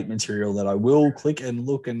 clickbait material that I will click and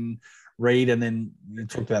look and read. And then you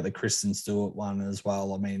talked about the Kristen Stewart one as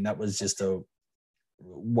well. I mean, that was just a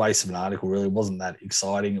waste of an article. Really, it wasn't that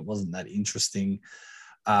exciting. It wasn't that interesting.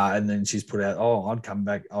 And then she's put out, I'd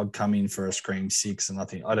come in for a Scream 6. And I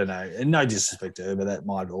don't know, and no disrespect to her, but that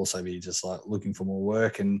might also be just like looking for more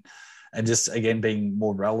work and just, again, being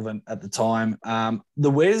more relevant at the time.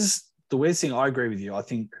 The Wes thing, I agree with you. I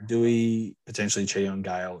think Dewey potentially cheating on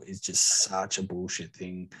Gail is just such a bullshit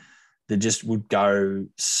thing that just would go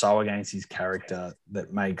so against his character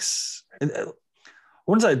that makes, I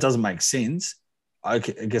wouldn't say it doesn't make sense. I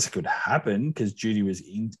guess it could happen because Judy was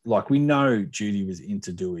we know Judy was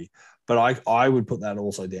into Dewey, but I would put that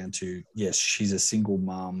also down to, yes, she's a single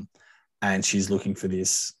mom and she's looking for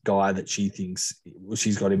this guy that she thinks,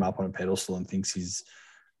 she's got him up on a pedestal and thinks he's,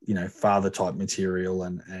 father type material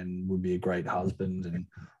and would be a great husband and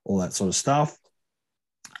all that sort of stuff.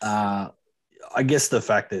 I guess the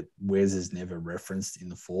fact that Wes is never referenced in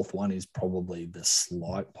the fourth one is probably the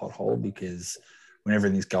slight pothole, because when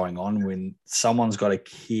everything's going on, when someone's got a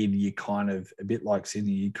kid, you kind of, a bit like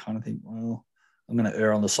Sydney, you kind of think, well, I'm going to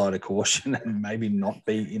err on the side of caution and maybe not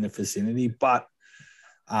be in the vicinity. But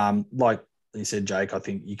like you said, Jake, I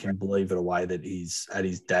think you can believe it away that he's at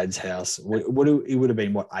his dad's house. He would have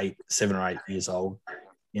been, 7 or 8 years old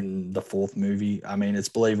in the fourth movie. I mean, it's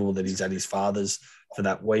believable that he's at his father's for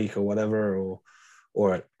that week or whatever,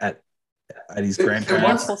 or at his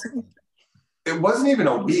grandparents. It wasn't even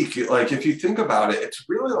a week. Like, if you think about it, it's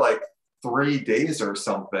really like 3 days or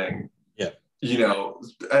something. Yeah. You know,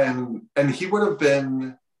 and he would have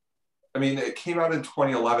been, I mean, it came out in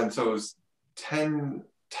 2011, so it was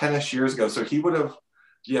 10-ish years ago. So he would have,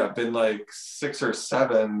 been like 6 or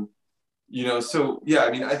 7, you know. So, yeah,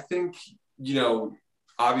 I mean, I think, you know,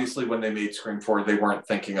 obviously when they made Scream 4, they weren't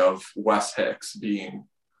thinking of Wes Hicks being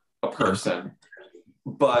a person.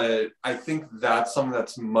 But I think that's something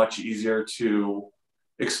that's much easier to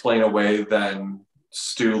explain away than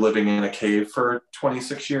Stu living in a cave for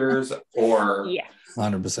 26 years, or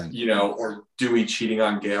 100%, you know, or Dewey cheating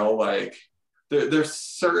on Gail. Like, there's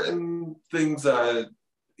certain things that,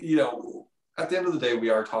 you know, at the end of the day, we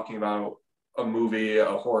are talking about a movie, a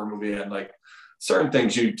horror movie, and like certain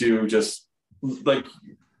things you do, just like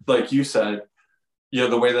you said, you know,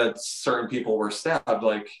 the way that certain people were stabbed,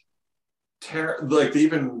 like they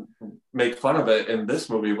even make fun of it in this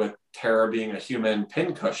movie with Tara being a human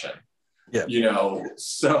pincushion. Yeah. You know,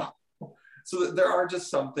 so there are just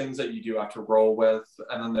some things that you do have to roll with,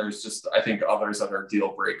 and then there's just, I think, others that are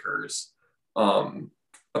deal breakers.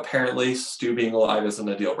 Apparently Stu being alive isn't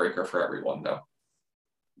a deal breaker for everyone, though.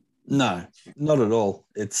 No, not at all.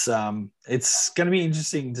 It's going to be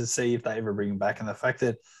interesting to see if they ever bring him back, and the fact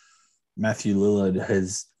that Matthew Lillard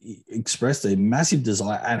has expressed a massive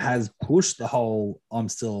desire and has pushed the whole "I'm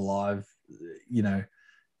still alive," you know,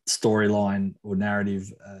 storyline or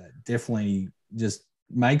narrative, definitely just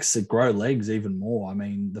makes it grow legs even more. I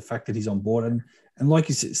mean, the fact that he's on board, and like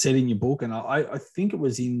you said in your book, and I think it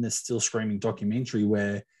was in the Still Screaming documentary,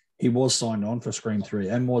 where he was signed on for Scream 3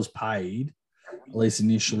 and was paid, at least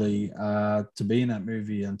initially, to be in that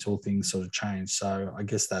movie until things sort of changed. So I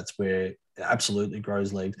guess that's where it absolutely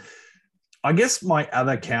grows legs. I guess my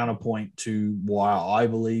other counterpoint to why I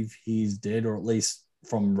believe he's dead, or at least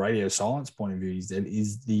from Radio Silence point of view he's dead,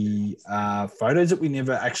 is the photos that we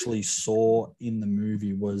never actually saw in the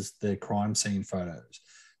movie was the crime scene photos.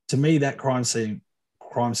 To me, that crime scene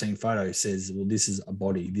photo says, well, this is a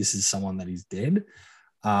body. This is someone that is dead.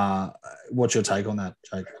 What's your take on that,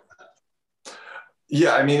 Jake?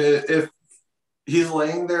 Yeah, I mean, if he's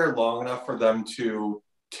laying there long enough for them to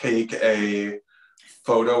take a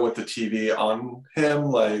photo with the TV on him,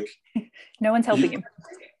 like, no one's helping him.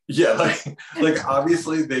 Yeah, like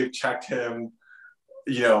obviously they've checked him,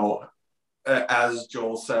 you know, as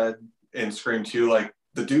Joel said in Scream 2, like,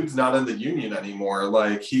 the dude's not in the union anymore.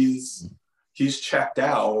 Like, he's checked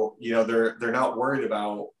out. You know, they're not worried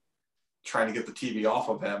about trying to get the TV off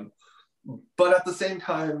of him. But at the same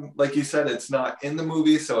time, like you said, it's not in the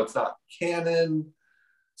movie, so it's not canon.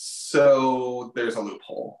 So there's a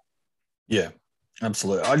loophole. Yeah,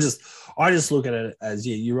 absolutely. I just look at it as,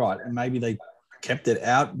 yeah, you're right. And maybe they kept it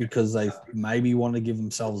out because they maybe want to give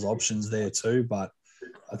themselves options there too. But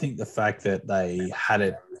I think the fact that they had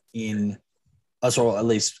it in, or at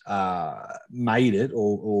least made it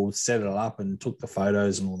or set it up and took the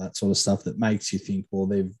photos and all that sort of stuff, that makes you think, well,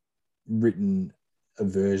 they've written a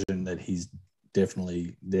version that he's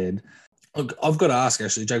definitely dead. Look, I've got to ask,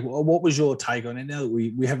 actually, Jake, what was your take on it? Now that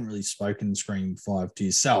we haven't really spoken Scream 5 to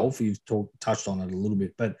yourself, you've touched on it a little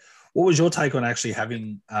bit, but what was your take on actually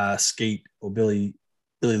having Skeet or Billy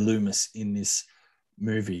Loomis in this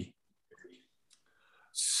movie?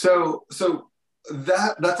 So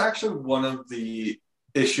that's actually one of the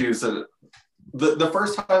issues that the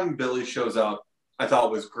first time Billy shows up, I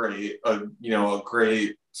thought was great. A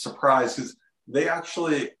great surprise, because they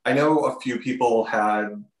actually, I know a few people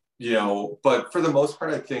had, you know, but for the most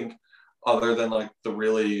part, I think other than like the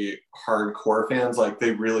really hardcore fans, like,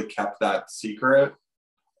 they really kept that secret.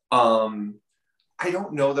 I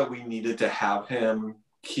don't know that we needed to have him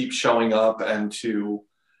keep showing up and to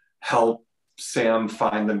help Sam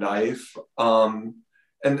find the knife. And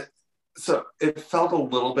so it felt a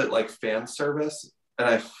little bit like fan service. And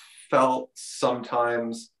I felt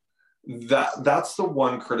sometimes that's the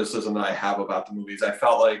one criticism that I have about the movies. I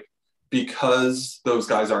felt like, because those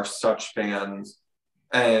guys are such fans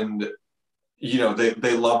and, you know,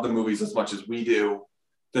 they love the movies as much as we do,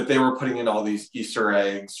 that they were putting in all these Easter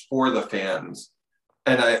eggs for the fans.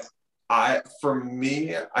 And For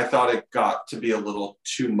me, I thought it got to be a little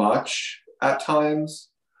too much at times.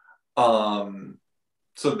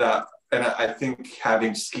 So that, and I think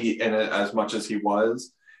having Skeet in it as much as he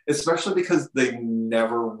was, especially because they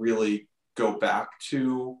never really go back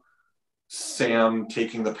to Sam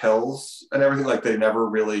taking the pills and everything, like they never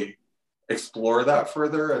really explore that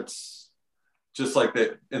further. It's just like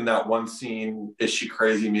that in that one scene, is she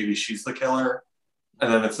crazy? Maybe she's the killer.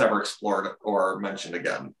 And then it's never explored or mentioned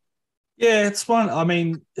again. Yeah, it's fun. I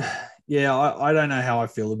mean, yeah, I don't know how I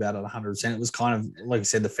feel about it 100%. It was kind of, like you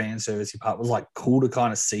said, the fan service part was like cool to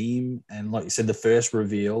kind of see him. And like you said, the first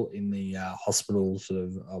reveal in the hospital sort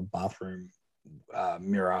of bathroom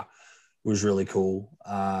mirror was really cool.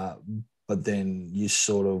 But then you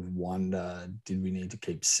sort of wonder, did we need to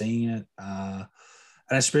keep seeing it? And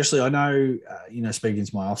especially, I know, speaking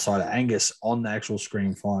to my offside Angus on the actual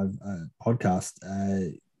Scream 5 podcast,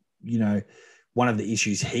 one of the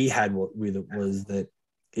issues he had with it was that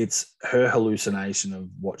it's her hallucination of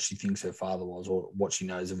what she thinks her father was or what she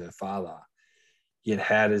knows of her father. Yet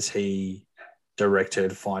how does he direct her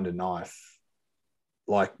to find a knife?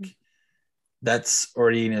 Like, that's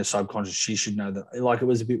already in her subconscious. She should know that. Like, it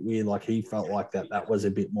was a bit weird. Like, he felt like that was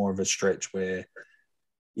a bit more of a stretch where,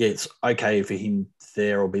 yeah, it's okay for him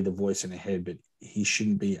there or be the voice in her head, but he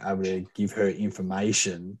shouldn't be able to give her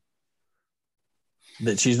information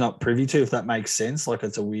that she's not privy to, if that makes sense. Like,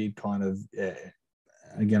 it's a weird kind of,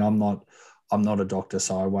 again, I'm not a doctor,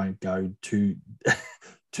 so I won't go too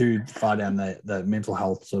far down the mental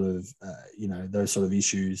health sort of, those sort of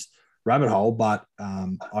issues rabbit hole. But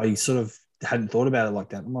I sort of hadn't thought about it like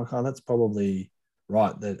that. I'm like, oh, that's probably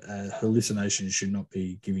right, that hallucinations should not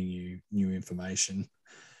be giving you new information.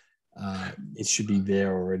 It should be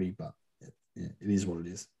there already, but it is what it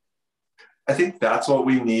is. I think that's what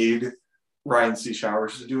we need Ryan C.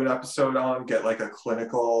 Showers to do an episode on, get like a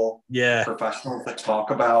clinical professional to talk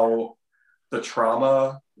about the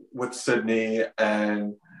trauma with Sydney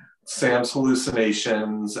and Sam's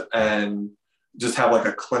hallucinations and just have like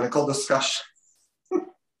a clinical discussion.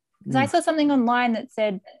 Because I saw something online that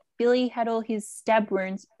said Billy had all his stab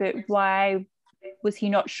wounds, but why was he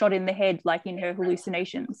not shot in the head like in her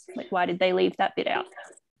hallucinations? Like, why did they leave that bit out?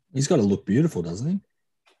 He's got to look beautiful, doesn't he?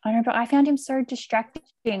 I know, but I found him so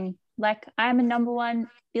distracting. Like, I'm a #1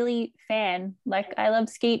 Billy fan. Like, I love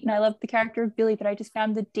Skeet and I love the character of Billy, but I just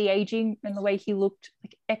found the de-aging and the way he looked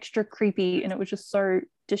like extra creepy, and it was just so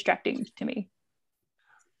distracting to me.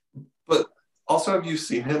 But also, have you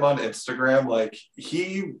seen him on Instagram? Like,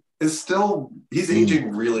 he's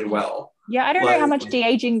aging really well. Yeah, I don't know how much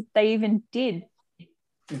de-aging they even did.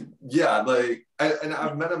 Yeah, like, and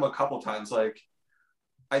I've met him a couple times. Like,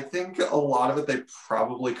 I think a lot of it they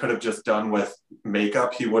probably could have just done with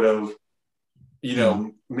makeup. He would have,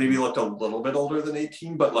 maybe looked a little bit older than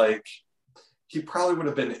 18, but like, he probably would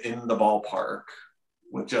have been in the ballpark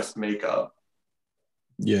with just makeup.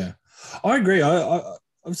 Yeah, I agree.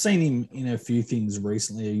 I've seen him in a few things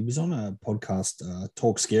recently. He was on a podcast,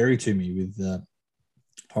 Talk Scary to Me, with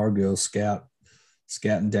Horror Girl Scout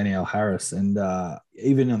and Danielle Harris. And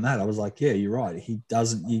even on that, I was like, yeah, you're right. He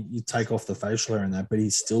doesn't, you take off the facial hair and that, but he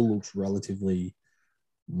still looks relatively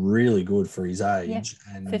really good for his age.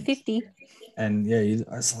 Yeah, and for 50. And yeah,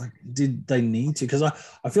 I was like, did they need to? Because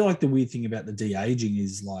I feel like the weird thing about the de-aging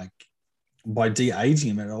is, like, by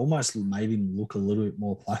de-aging him, it almost made him look a little bit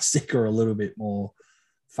more plastic or a little bit more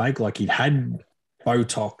fake. Like, he'd had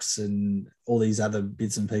Botox and all these other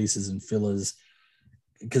bits and pieces and fillers,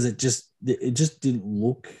 because it just didn't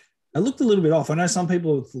look. It looked a little bit off. I know some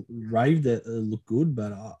people raved that it looked good,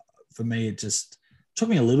 but for me, it just took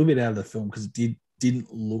me a little bit out of the film because it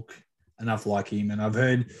didn't look enough like him. And I've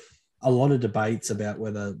heard a lot of debates about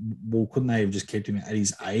whether, well, couldn't they have just kept him at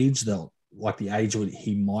his age, though, like the age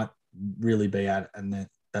he might really be at, and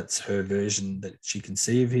that's her version that she can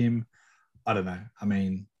see of him. I don't know. I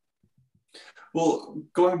mean, well,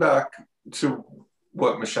 going back to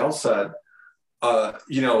what Michelle said, I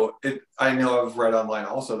know I've read online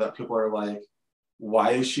also that people are like,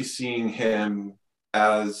 why is she seeing him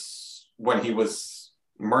as when he was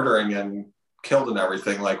murdering and killed and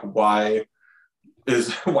everything? Like, why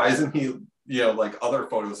isn't he, like other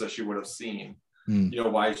photos that she would have seen?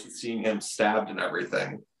 Why is she seeing him stabbed and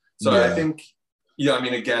everything? So yeah. I think,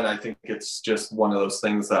 again, I think it's just one of those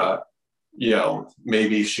things that,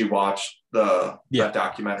 maybe she watched that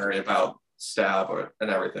documentary about Stab and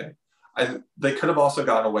everything. They could have also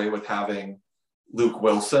gotten away with having Luke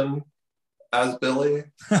Wilson as Billy,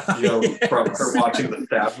 Yes. from her watching the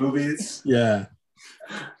Stab movies. Yeah.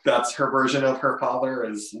 That's her version of her father,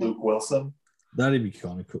 is Luke Wilson. That'd be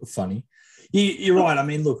kind of funny. You're right. I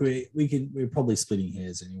mean, look, we're probably splitting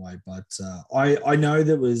hairs anyway, but I know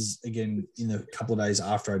that was, again, in a couple of days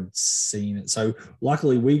after I'd seen it. So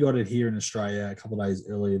luckily we got it here in Australia a couple of days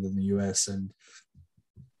earlier than the US, and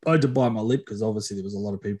I had to bite my lip because obviously there was a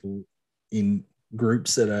lot of people in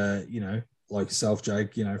groups that are, like yourself,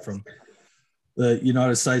 Jake, from the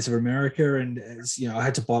United States of America, and I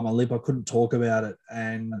had to bite my lip. I couldn't talk about it,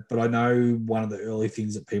 but I know one of the early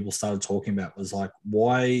things that people started talking about was like,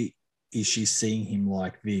 why is she seeing him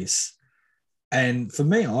like this? And for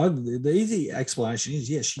me, the easy explanation is,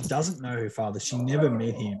 yes, she doesn't know her father. She never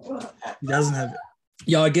met him. He doesn't have.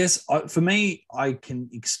 Yeah, I guess for me, I can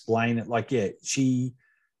explain it. Like, yeah, she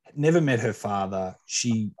never met her father.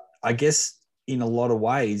 I guess, in a lot of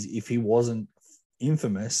ways, if he wasn't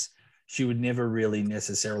infamous, she would never really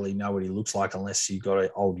necessarily know what he looks like unless she got an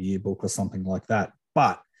old yearbook or something like that.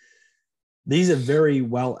 But these are very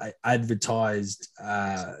well advertised,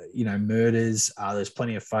 murders. There's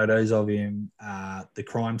plenty of photos of him. The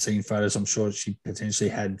crime scene photos, I'm sure she potentially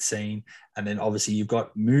had seen. And then obviously you've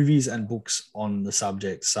got movies and books on the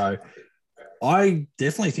subject. So I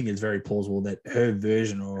definitely think it's very plausible that her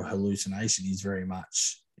version or hallucination is very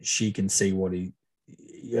much, she can see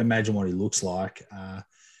imagine what he looks like.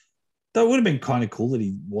 Though it would have been kind of cool that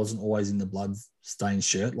he wasn't always in the blood-stained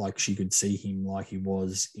shirt. Like, she could see him like he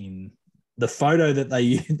was in the photo that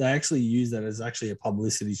they actually used that as actually a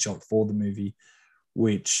publicity shot for the movie,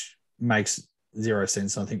 which makes zero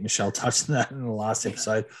sense. I think Michelle touched on that in the last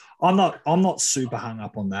episode. I'm not super hung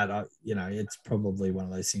up on that. It's probably one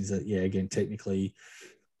of those things that, yeah, again, technically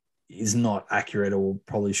is not accurate or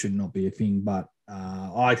probably should not be a thing, but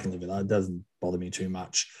I can live with that. It doesn't bother me too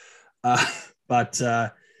much. I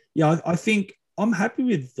think I'm happy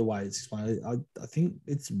with the way it's explained. I think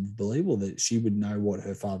it's believable that she would know what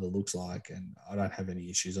her father looks like, and I don't have any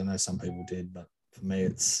issues. I know some people did, but for me,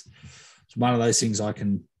 it's one of those things I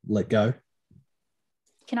can let go.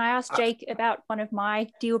 Can I ask Jake about one of my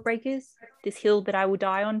deal breakers, this hill that I will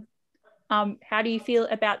die on? How do you feel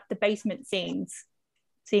about the basement scenes,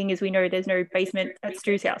 seeing as we know there's no basement at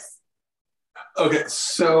Stu's house? Okay,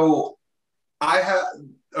 so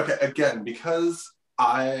again, because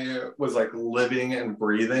I was like living and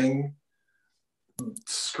breathing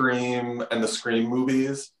Scream and the Scream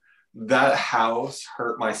movies, that house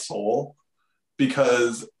hurt my soul,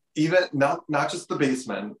 because even not just the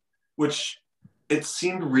basement, which it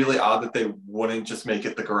seemed really odd that they wouldn't just make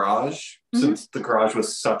it the garage, since the garage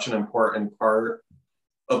was such an important part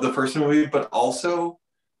of the first movie, but also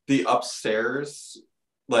the upstairs,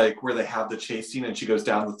 like where they have the chase scene and she goes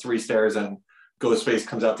down the 3 stairs and Ghostface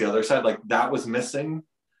comes out the other side, like that was missing.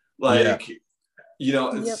 Like,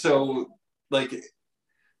 Yep. So like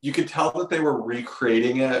you could tell that they were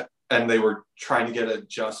recreating it and they were trying to get it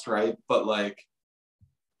just right, but like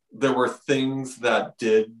there were things that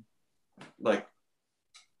did, like,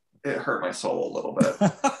 it hurt my soul a little bit.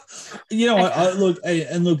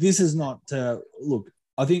 Look, this is not look,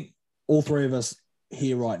 I think all three of us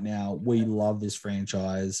here right now, we love this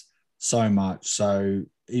franchise so much. So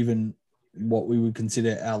even what we would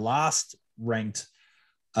consider our last ranked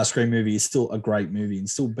Scream movie is still a great movie and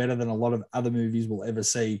still better than a lot of other movies we'll ever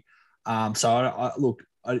see. So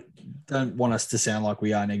I don't want us to sound like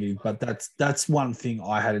we are negative, but that's one thing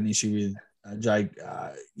I had an issue with, Jake.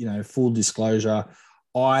 Full disclosure,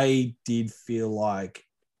 I did feel like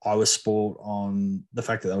I was spoiled on the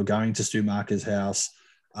fact that they were going to Stu Marker's house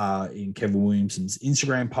in Kevin Williamson's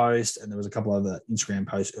Instagram post, and there was a couple other Instagram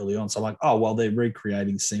posts early on. So I'm like, oh, well, they're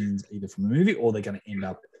recreating scenes either from the movie or they're going to end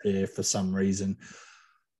up there for some reason.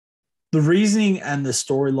 The reasoning and the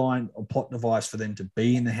storyline or plot device for them to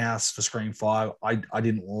be in the house for Scream 5, I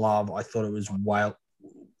didn't love. I thought it was way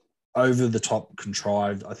over the top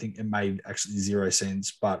contrived. I think it made actually zero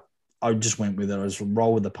sense, but I just went with it. I was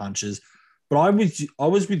roll with the punches. But I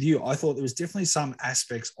was with you. I thought there was definitely some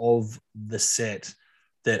aspects of the set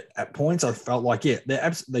that at points I felt like, yeah,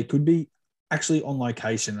 they could be actually on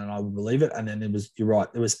location and I would believe it. And then you're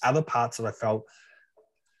right, there was other parts that I felt,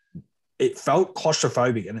 it felt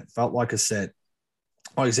claustrophobic and it felt like a set.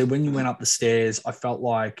 Like I said, when you went up the stairs, I felt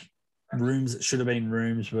like rooms that should have been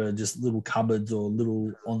rooms were just little cupboards or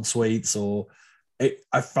little en-suites,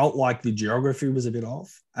 I felt like the geography was a bit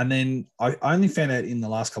off. And then I only found out in the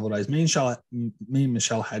last couple of days, me and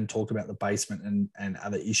Michelle had talked about the basement and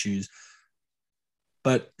other issues.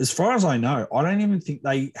 But as far as I know, I don't even think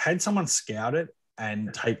they had someone scout it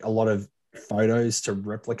and take a lot of photos to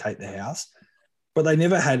replicate the house. But they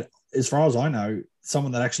never had, as far as I know,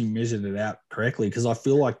 someone that actually measured it out correctly, because I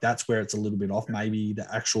feel like that's where it's a little bit off. Maybe the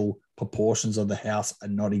actual proportions of the house are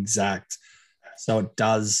not exact. So it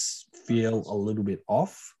does feel a little bit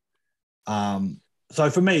off. So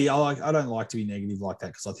for me, I don't like to be negative like that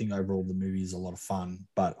because I think overall the movie is a lot of fun.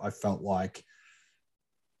 But I felt like,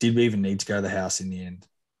 did we even need to go to the house in the end?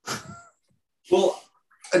 Well,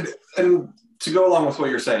 and to go along with what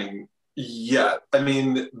you're saying, yeah, I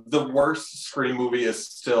mean, the worst Scream movie is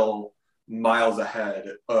still miles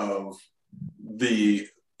ahead of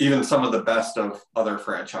even some of the best of other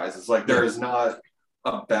franchises. Like, there is not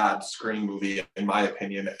a bad Scream movie, in my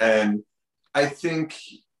opinion. And I think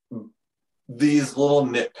these little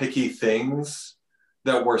nitpicky things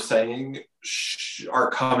that we're saying are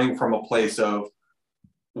coming from a place of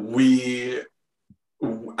we,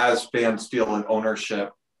 as fans, feel an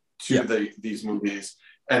ownership to these movies.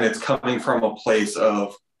 And it's coming from a place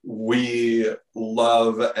of we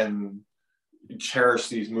love and cherish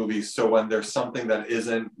these movies. So when there's something that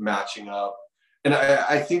isn't matching up, and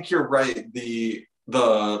I think you're right, the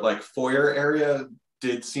like foyer area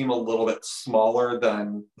did seem a little bit smaller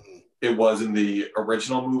than it was in the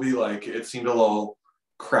original movie. Like, it seemed a little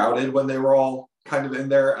crowded when they were all kind of in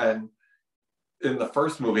there. And in the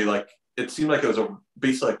first movie, like, it seemed like it was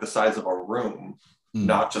basically like the size of a room,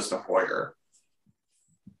 not just a foyer.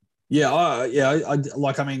 Yeah, I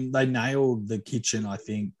mean, they nailed the kitchen, I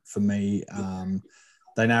think, for me.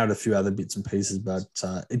 They nailed a few other bits and pieces, but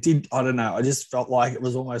it did, I don't know, I just felt like it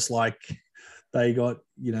was almost like they got,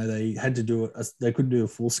 they had to do it, they couldn't do a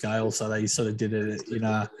full scale, so they sort of did it in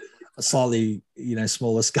a slightly,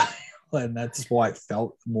 smaller scale, and that's why it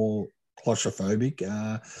felt more claustrophobic.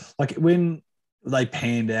 Like when they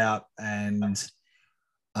panned out and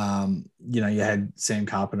you had Sam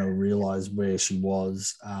Carpenter realize where she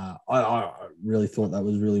was. I really thought that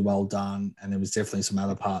was really well done, and there was definitely some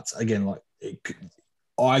other parts. Again, like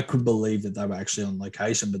I could believe that they were actually on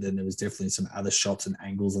location, but then there was definitely some other shots and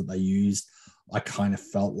angles that they used. I kind of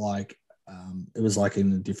felt like it was like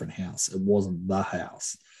in a different house. It wasn't the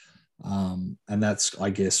house, and that's, I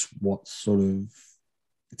guess, what sort of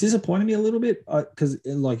disappointed me a little bit, because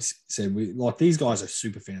like I said, these guys are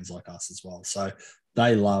super fans like us as well, so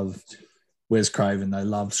they love Wes Craven, they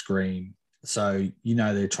love Scream, so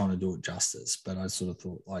they're trying to do it justice. But I sort of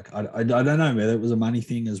thought, like, I don't know whether it was a money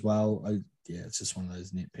thing as well. It's just one of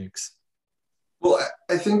those nitpicks. Well,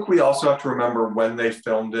 I think we also have to remember when they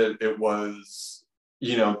filmed it, it was,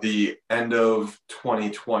 the end of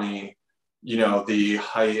 2020, the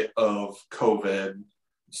height of COVID.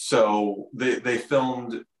 So they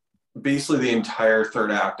filmed basically the entire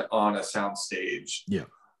third act on a soundstage. Yeah.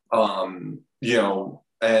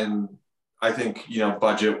 And I think,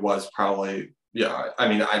 budget was probably, I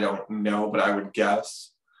mean, I don't know, but I would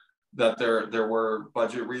guess that there were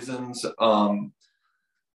budget reasons. I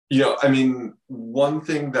mean, one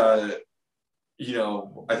thing that,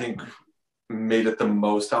 I think made it the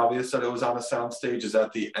most obvious that it was on a soundstage is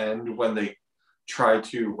at the end when they tried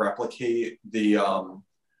to replicate the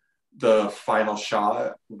final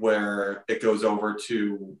shot where it goes over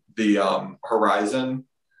to the horizon.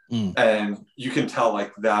 And you can tell,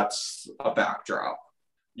 like, that's a backdrop,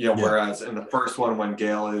 whereas in the first one, when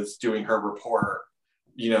Gail is doing her report,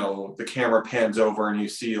 the camera pans over and you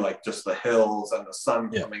see, like, just the hills and the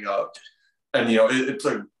sun coming up, and it's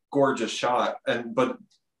a gorgeous shot. But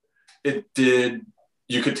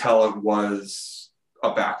you could tell it was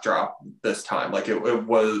a backdrop this time. Like, it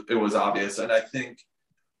was obvious. And I think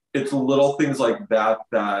it's little things like that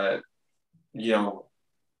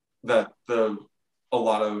a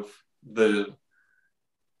lot of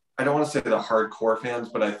I don't want to say the hardcore fans,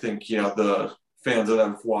 but I think, the fans that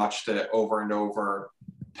have watched it over and over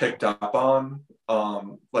picked up on,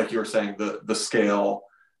 like you were saying, the scale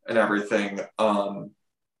and everything.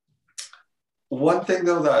 One thing,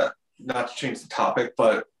 though, that, not to change the topic,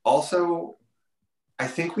 but also I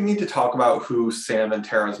think we need to talk about who Sam and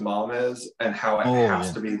Tara's mom is and how it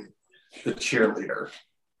has to be the cheerleader.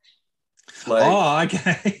 Like,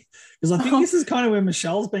 okay. Because I think this is kind of where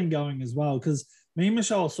Michelle's been going as well, because me and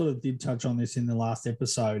Michelle sort of did touch on this in the last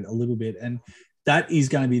episode a little bit, and that is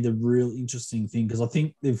going to be the real interesting thing, because I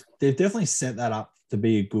think they've definitely set that up to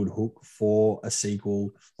be a good hook for a sequel,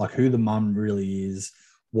 like who the mum really is,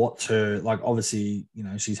 what's her, like, obviously,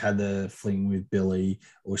 she's had the fling with Billy,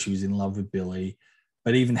 or she was in love with Billy,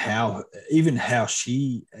 but even how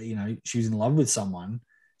she, she was in love with someone,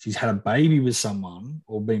 she's had a baby with someone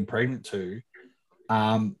or been pregnant to,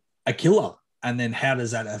 a killer. And then how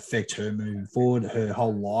does that affect her moving forward? Her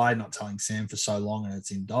whole lie, not telling Sam for so long, and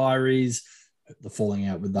it's in diaries, the falling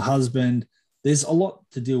out with the husband. There's a lot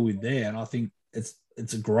to deal with there. And I think it's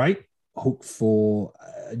a great hook for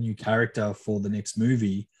a new character for the next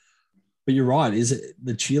movie. But you're right. Is it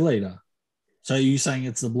the cheerleader? So are you saying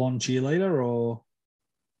it's the blonde cheerleader, or?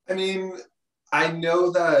 I mean, I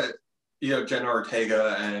know that Jenna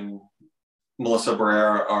Ortega and Melissa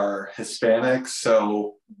Barrera are Hispanic,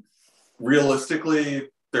 so realistically,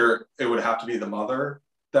 it would have to be the mother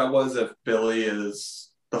that was if Billy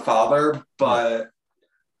is the father. But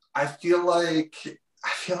I feel like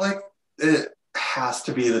it has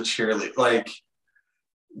to be the cheerleader, like,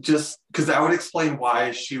 just because that would explain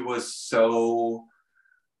why she was so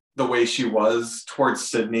the way she was towards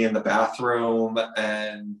Sydney in the bathroom.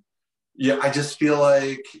 And yeah, I just feel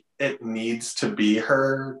like it needs to be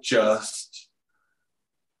her, just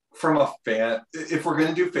from a fan. If we're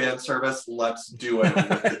going to do fan service, let's do it with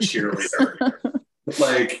the cheerleader.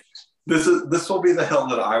 Like, this will be the hill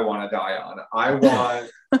that I want to die on. I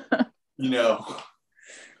want,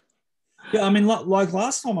 Yeah, I mean, like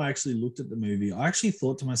last time I actually looked at the movie, I actually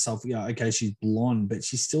thought to myself, yeah, okay, she's blonde, but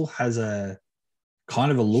she still has a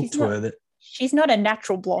kind of a look her that she's not a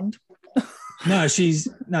natural blonde. No,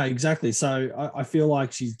 exactly. So I feel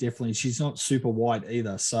like she's not super white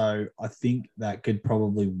either. So I think that could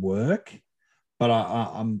probably work. But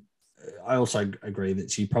I also agree that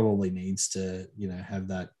she probably needs to, have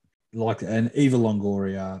that, like an Eva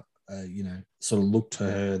Longoria, sort of look to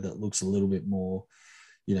her that looks a little bit more,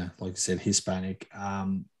 like I said, Hispanic,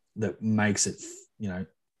 that makes it,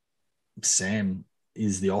 Sam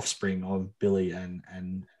is the offspring of Billy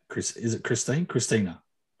and Chris. Is it Christine? Christina.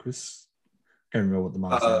 Chris. I can't remember what the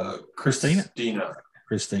mother's name is. Christina.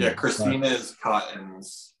 Yeah, Christina is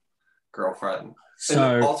Cotton's girlfriend.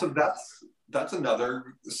 So and also that's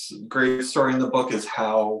another great story in the book, is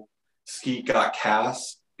how Skeet got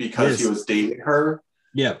cast because he was dating her.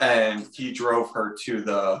 Yeah. And he drove her to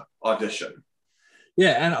the audition.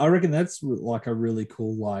 Yeah, and I reckon that's like a really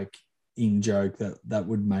cool, like, in joke that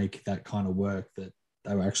would make that kind of work, that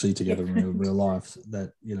they were actually together in real life.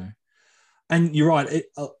 That, and you're right,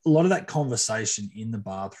 a lot of that conversation in the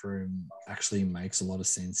bathroom actually makes a lot of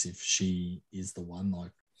sense if she is the one.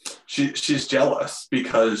 Like, she's jealous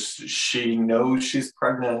because she knows she's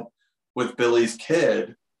pregnant with Billy's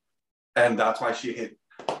kid, and that's why she hit.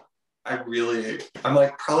 I'm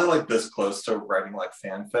like probably like this close to writing like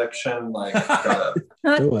fan fiction. Like,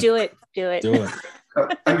 do it.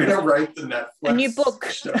 I'm gonna write the Netflix a new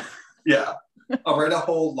book. Yeah, I'll write a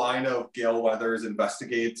whole line of Gale Weathers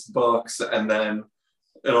investigates books, and then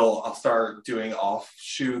I'll start doing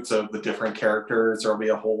offshoots of the different characters. There'll be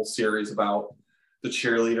a whole series about the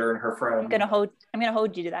cheerleader and her friend. I'm gonna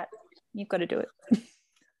hold you to that. You've got to do it.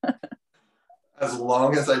 As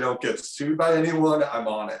long as I don't get sued by anyone, I'm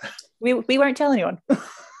on it. We won't tell anyone.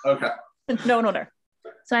 Okay. No one will know.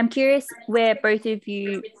 So I'm curious where both of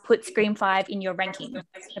you put Scream 5 in your ranking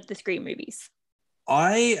of the Scream movies.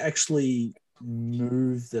 I actually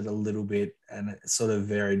moved it a little bit, and it sort of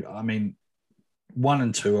varied. I mean, 1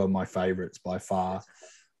 and 2 are my favorites by far.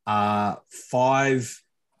 5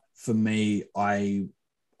 for me,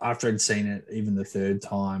 after I'd seen it even the third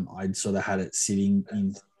time, I'd sort of had it sitting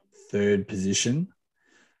in third position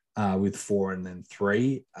with 4 and then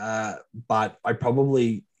 3. But I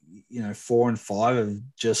probably, 4 and 5 are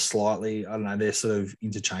just slightly, I don't know, they're sort of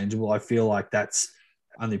interchangeable. I feel like that's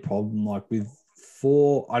only problem. Like with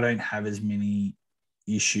 4, I don't have as many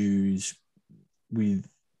issues with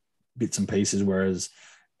bits and pieces, whereas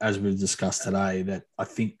as we've discussed today, that I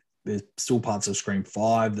think there's still parts of Scream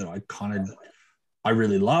 5 that I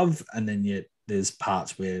really love, and then yet there's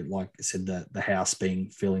parts where, like I said, the house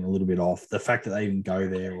feeling a little bit off. The fact that they even go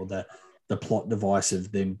there, or the plot device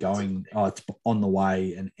of them going, it's on the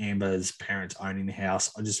way, and Amber's parents owning the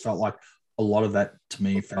house. I just felt like a lot of that to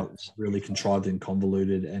me felt really contrived and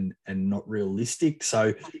convoluted and not realistic.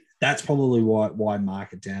 So that's probably why I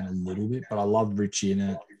mark it down a little bit. But I love Richie in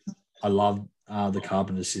it. I love the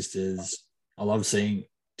Carpenter sisters. I love seeing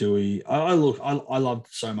Dewey. I loved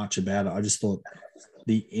so much about it. I just thought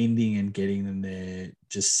the ending and getting them there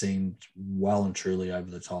just seemed well and truly over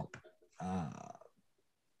the top.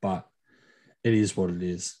 But it is what it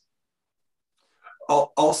is.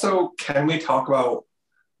 Also, can we talk about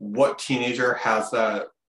what teenager has that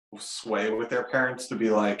sway with their parents to be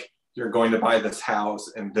like, you're going to buy this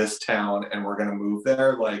house in this town and we're going to move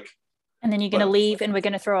there? Like, and then you're going to leave and we're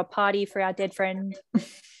going to throw a party for our dead friend.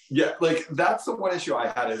 Yeah, like that's the one issue I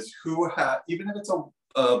had, is even if it's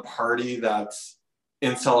a party that's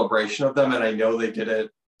in celebration of them, and I know they did it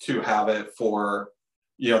to have it for,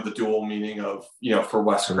 the dual meaning of, for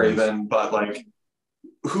Wes Craven, but like,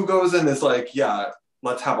 who goes in is like, yeah,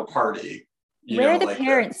 let's have a party. Where are the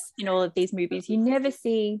parents in all of these movies? You never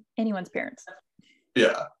see anyone's parents.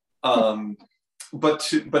 Yeah. But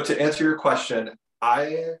to answer your question,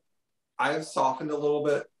 I've softened a little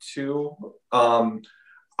bit too.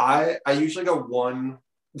 I usually go 1.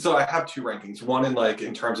 So I have 2 rankings. One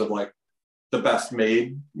in terms of like the best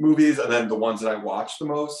made movies and then the ones that I watch the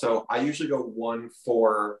most. So I usually go 1,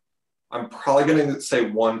 4. I'm probably going to say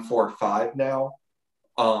 1, 4, 5 now,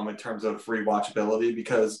 in terms of rewatchability,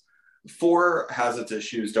 because 4 has its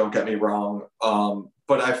issues, don't get me wrong.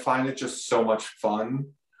 But I find it just so much fun.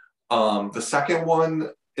 The second one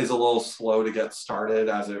is a little slow to get started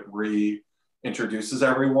as it reintroduces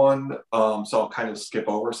everyone. So I'll kind of skip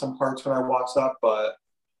over some parts when I watch that. But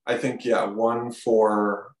I think, 1,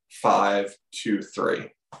 4, 5, 2, 3.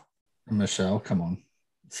 Michelle, come on,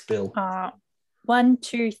 spill. 1,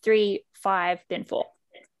 2, 3, 5, then 4.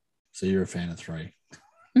 So you're a fan of 3.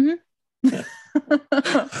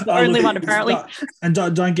 Only one, apparently. And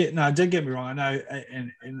don't get me wrong. I know,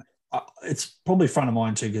 and it's probably front of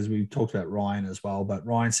mind too, because we talked about Ryan as well. But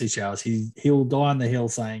Ryan Seachells, he'll die on the hill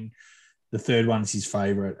saying the third one's his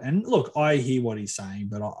favorite. And look, I hear what he's saying,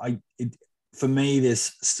 but for me,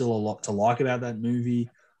 there's still a lot to like about that movie.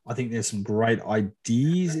 I think there's some great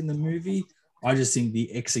ideas in the movie. I just think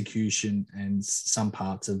the execution and some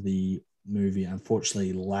parts of the movie,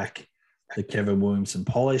 unfortunately, lack the Kevin Williamson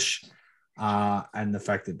polish. And the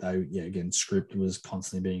fact that script was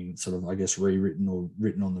constantly being sort of, I guess, rewritten or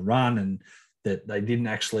written on the run, and that they didn't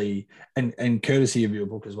actually, and courtesy of your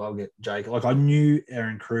book as well, Jake, like I knew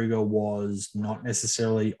Aaron Kruger was not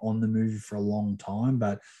necessarily on the movie for a long time,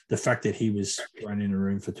 but the fact that he was thrown in a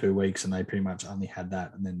room for 2 weeks and they pretty much only had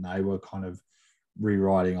that, and then they were kind of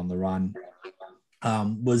rewriting on the run,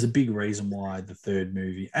 was a big reason why the third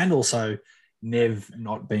movie, and also Nev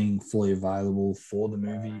not being fully available for the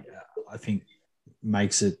movie, I think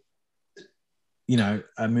makes it,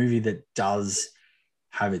 a movie that does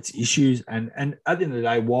have its issues. And at the end of the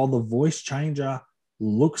day, while the voice changer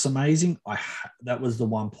looks amazing, that was the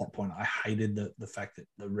one plot point. I hated the fact that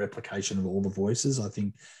the replication of all the voices. I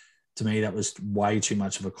think, to me, that was way too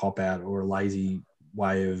much of a cop-out or a lazy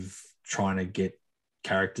way of trying to get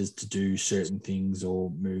characters to do certain things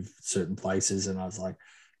or move certain places. And I was like,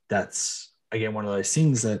 that's, again, one of those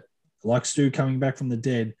things that, like Stu coming back from the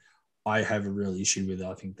dead, I have a real issue with it.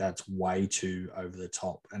 I think that's way too over the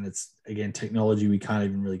top. And it's, again, technology we can't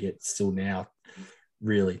even really get still now,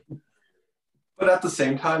 really. But at the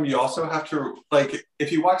same time, you also have to, like,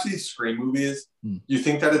 if you watch these Scream movies, you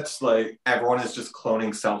think that it's like everyone is just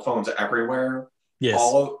cloning cell phones everywhere. Yes.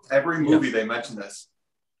 Every movie they mention this.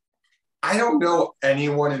 I don't know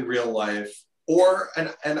anyone in real life,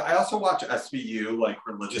 and I also watch SVU like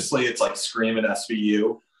religiously. It's like Scream and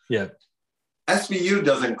SVU. Yeah. SVU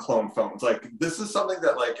doesn't clone phones. Like, this is something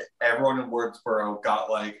that like everyone in Woodsboro got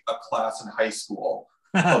like a class in high school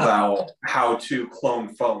about how to clone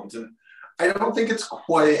phones. And I don't think it's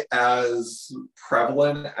quite as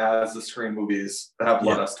prevalent as the Scream movies have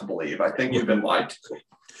led us to believe. I think we've been lied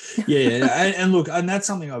to. Yeah. And look, and that's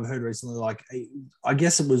something I've heard recently. Like, I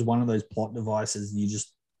guess it was one of those plot devices you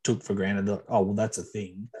just took for granted that, oh, well, that's a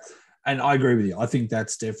thing. And I agree with you. I think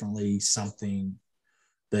that's definitely something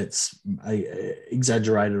that's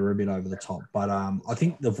exaggerated or a bit over the top. But I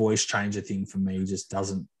think the voice changer thing for me just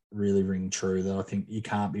doesn't really ring true. That I think you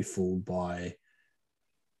can't be fooled by,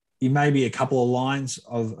 you may be a couple of lines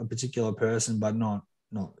of a particular person, but not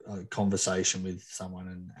a conversation with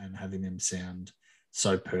someone and having them sound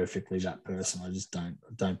so perfectly that person. I just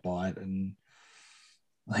don't buy it. And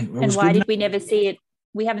I think, and why did we never see it?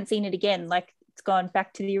 We haven't seen it again. Like, it's gone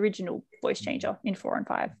back to the original voice changer in 4 and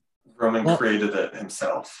 5. Roman created it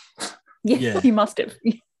himself. Yeah, he must have.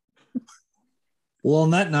 Well, on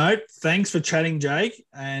that note, thanks for chatting, Jake.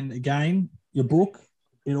 And again, your book,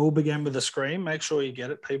 It All Began with a Scream. Make sure you get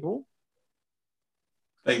it, people.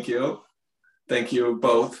 Thank you. Thank you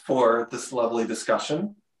both for this lovely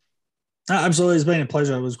discussion. Absolutely. It's been a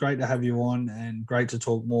pleasure. It was great to have you on and great to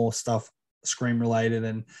talk more stuff Scream related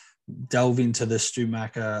and delve into the Stu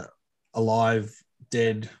Macker alive,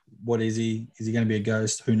 dead. What is he? Is he going to be a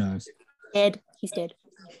ghost? Who knows? Dead. He's dead.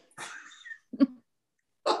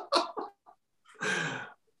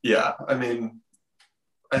 Yeah, I mean,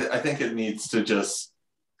 I think it needs to just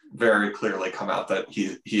very clearly come out that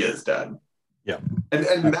he is dead. Yeah.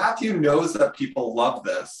 And Matthew knows that people love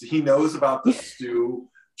this. He knows about the Stu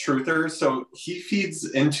truthers, so he feeds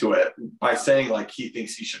into it by saying like he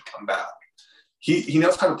thinks he should come back. He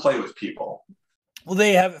knows how to play with people. Well,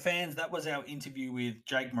 there you have it, fans. That was our interview with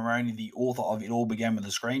Jake Moroney, the author of It All Began with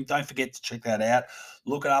a Scream. Don't forget to check that out.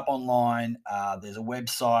 Look it up online. There's a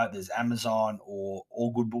website. There's Amazon or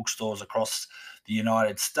all good bookstores across the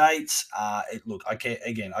United States. I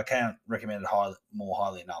can't recommend it more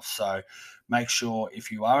highly enough. So make sure,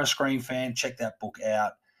 if you are a Scream fan, check that book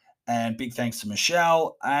out. And big thanks to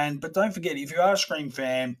Michelle. But don't forget, if you are a Scream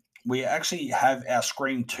fan, we actually have our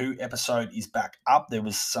Scream 2 episode is back up. There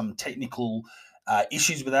was some technical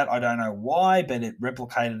issues with that. I don't know why, but it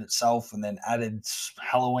replicated itself and then added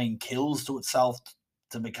Halloween Kills to itself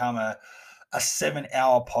to become a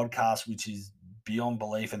 7-hour podcast, which is beyond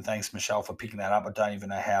belief. And thanks, Michelle, for picking that up. I don't even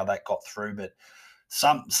know how that got through, but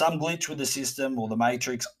some glitch with the system or the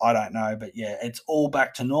Matrix, I don't know. But yeah, it's all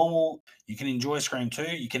back to normal. You can enjoy Scream 2.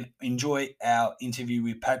 You can enjoy our interview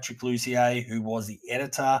with Patrick Lussier, who was the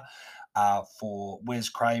editor for Wes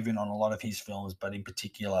Craven on a lot of his films, but in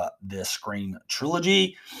particular the Scream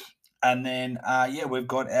trilogy. And then, we've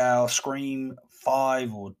got our Scream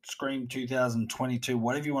 5 or Scream 2022,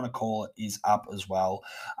 whatever you want to call it, is up as well.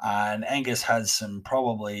 And Angus has some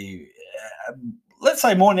probably, let's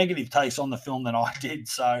say, more negative takes on the film than I did.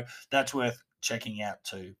 So that's worth checking out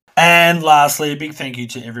too. And lastly, a big thank you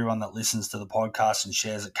to everyone that listens to the podcast and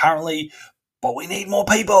shares it currently. But we need more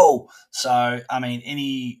people. So, I mean,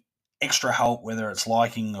 any extra help, whether it's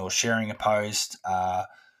liking or sharing a post,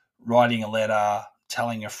 writing a letter,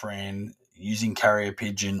 telling a friend, using Carrier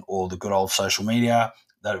Pigeon or the good old social media,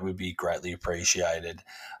 that would be greatly appreciated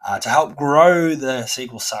to help grow the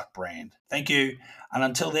Sequel Suck brand. Thank you. And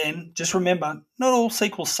until then, just remember, not all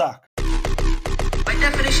sequels suck. By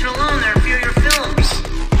definition alone, they're inferior films.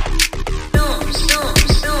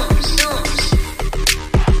 Films.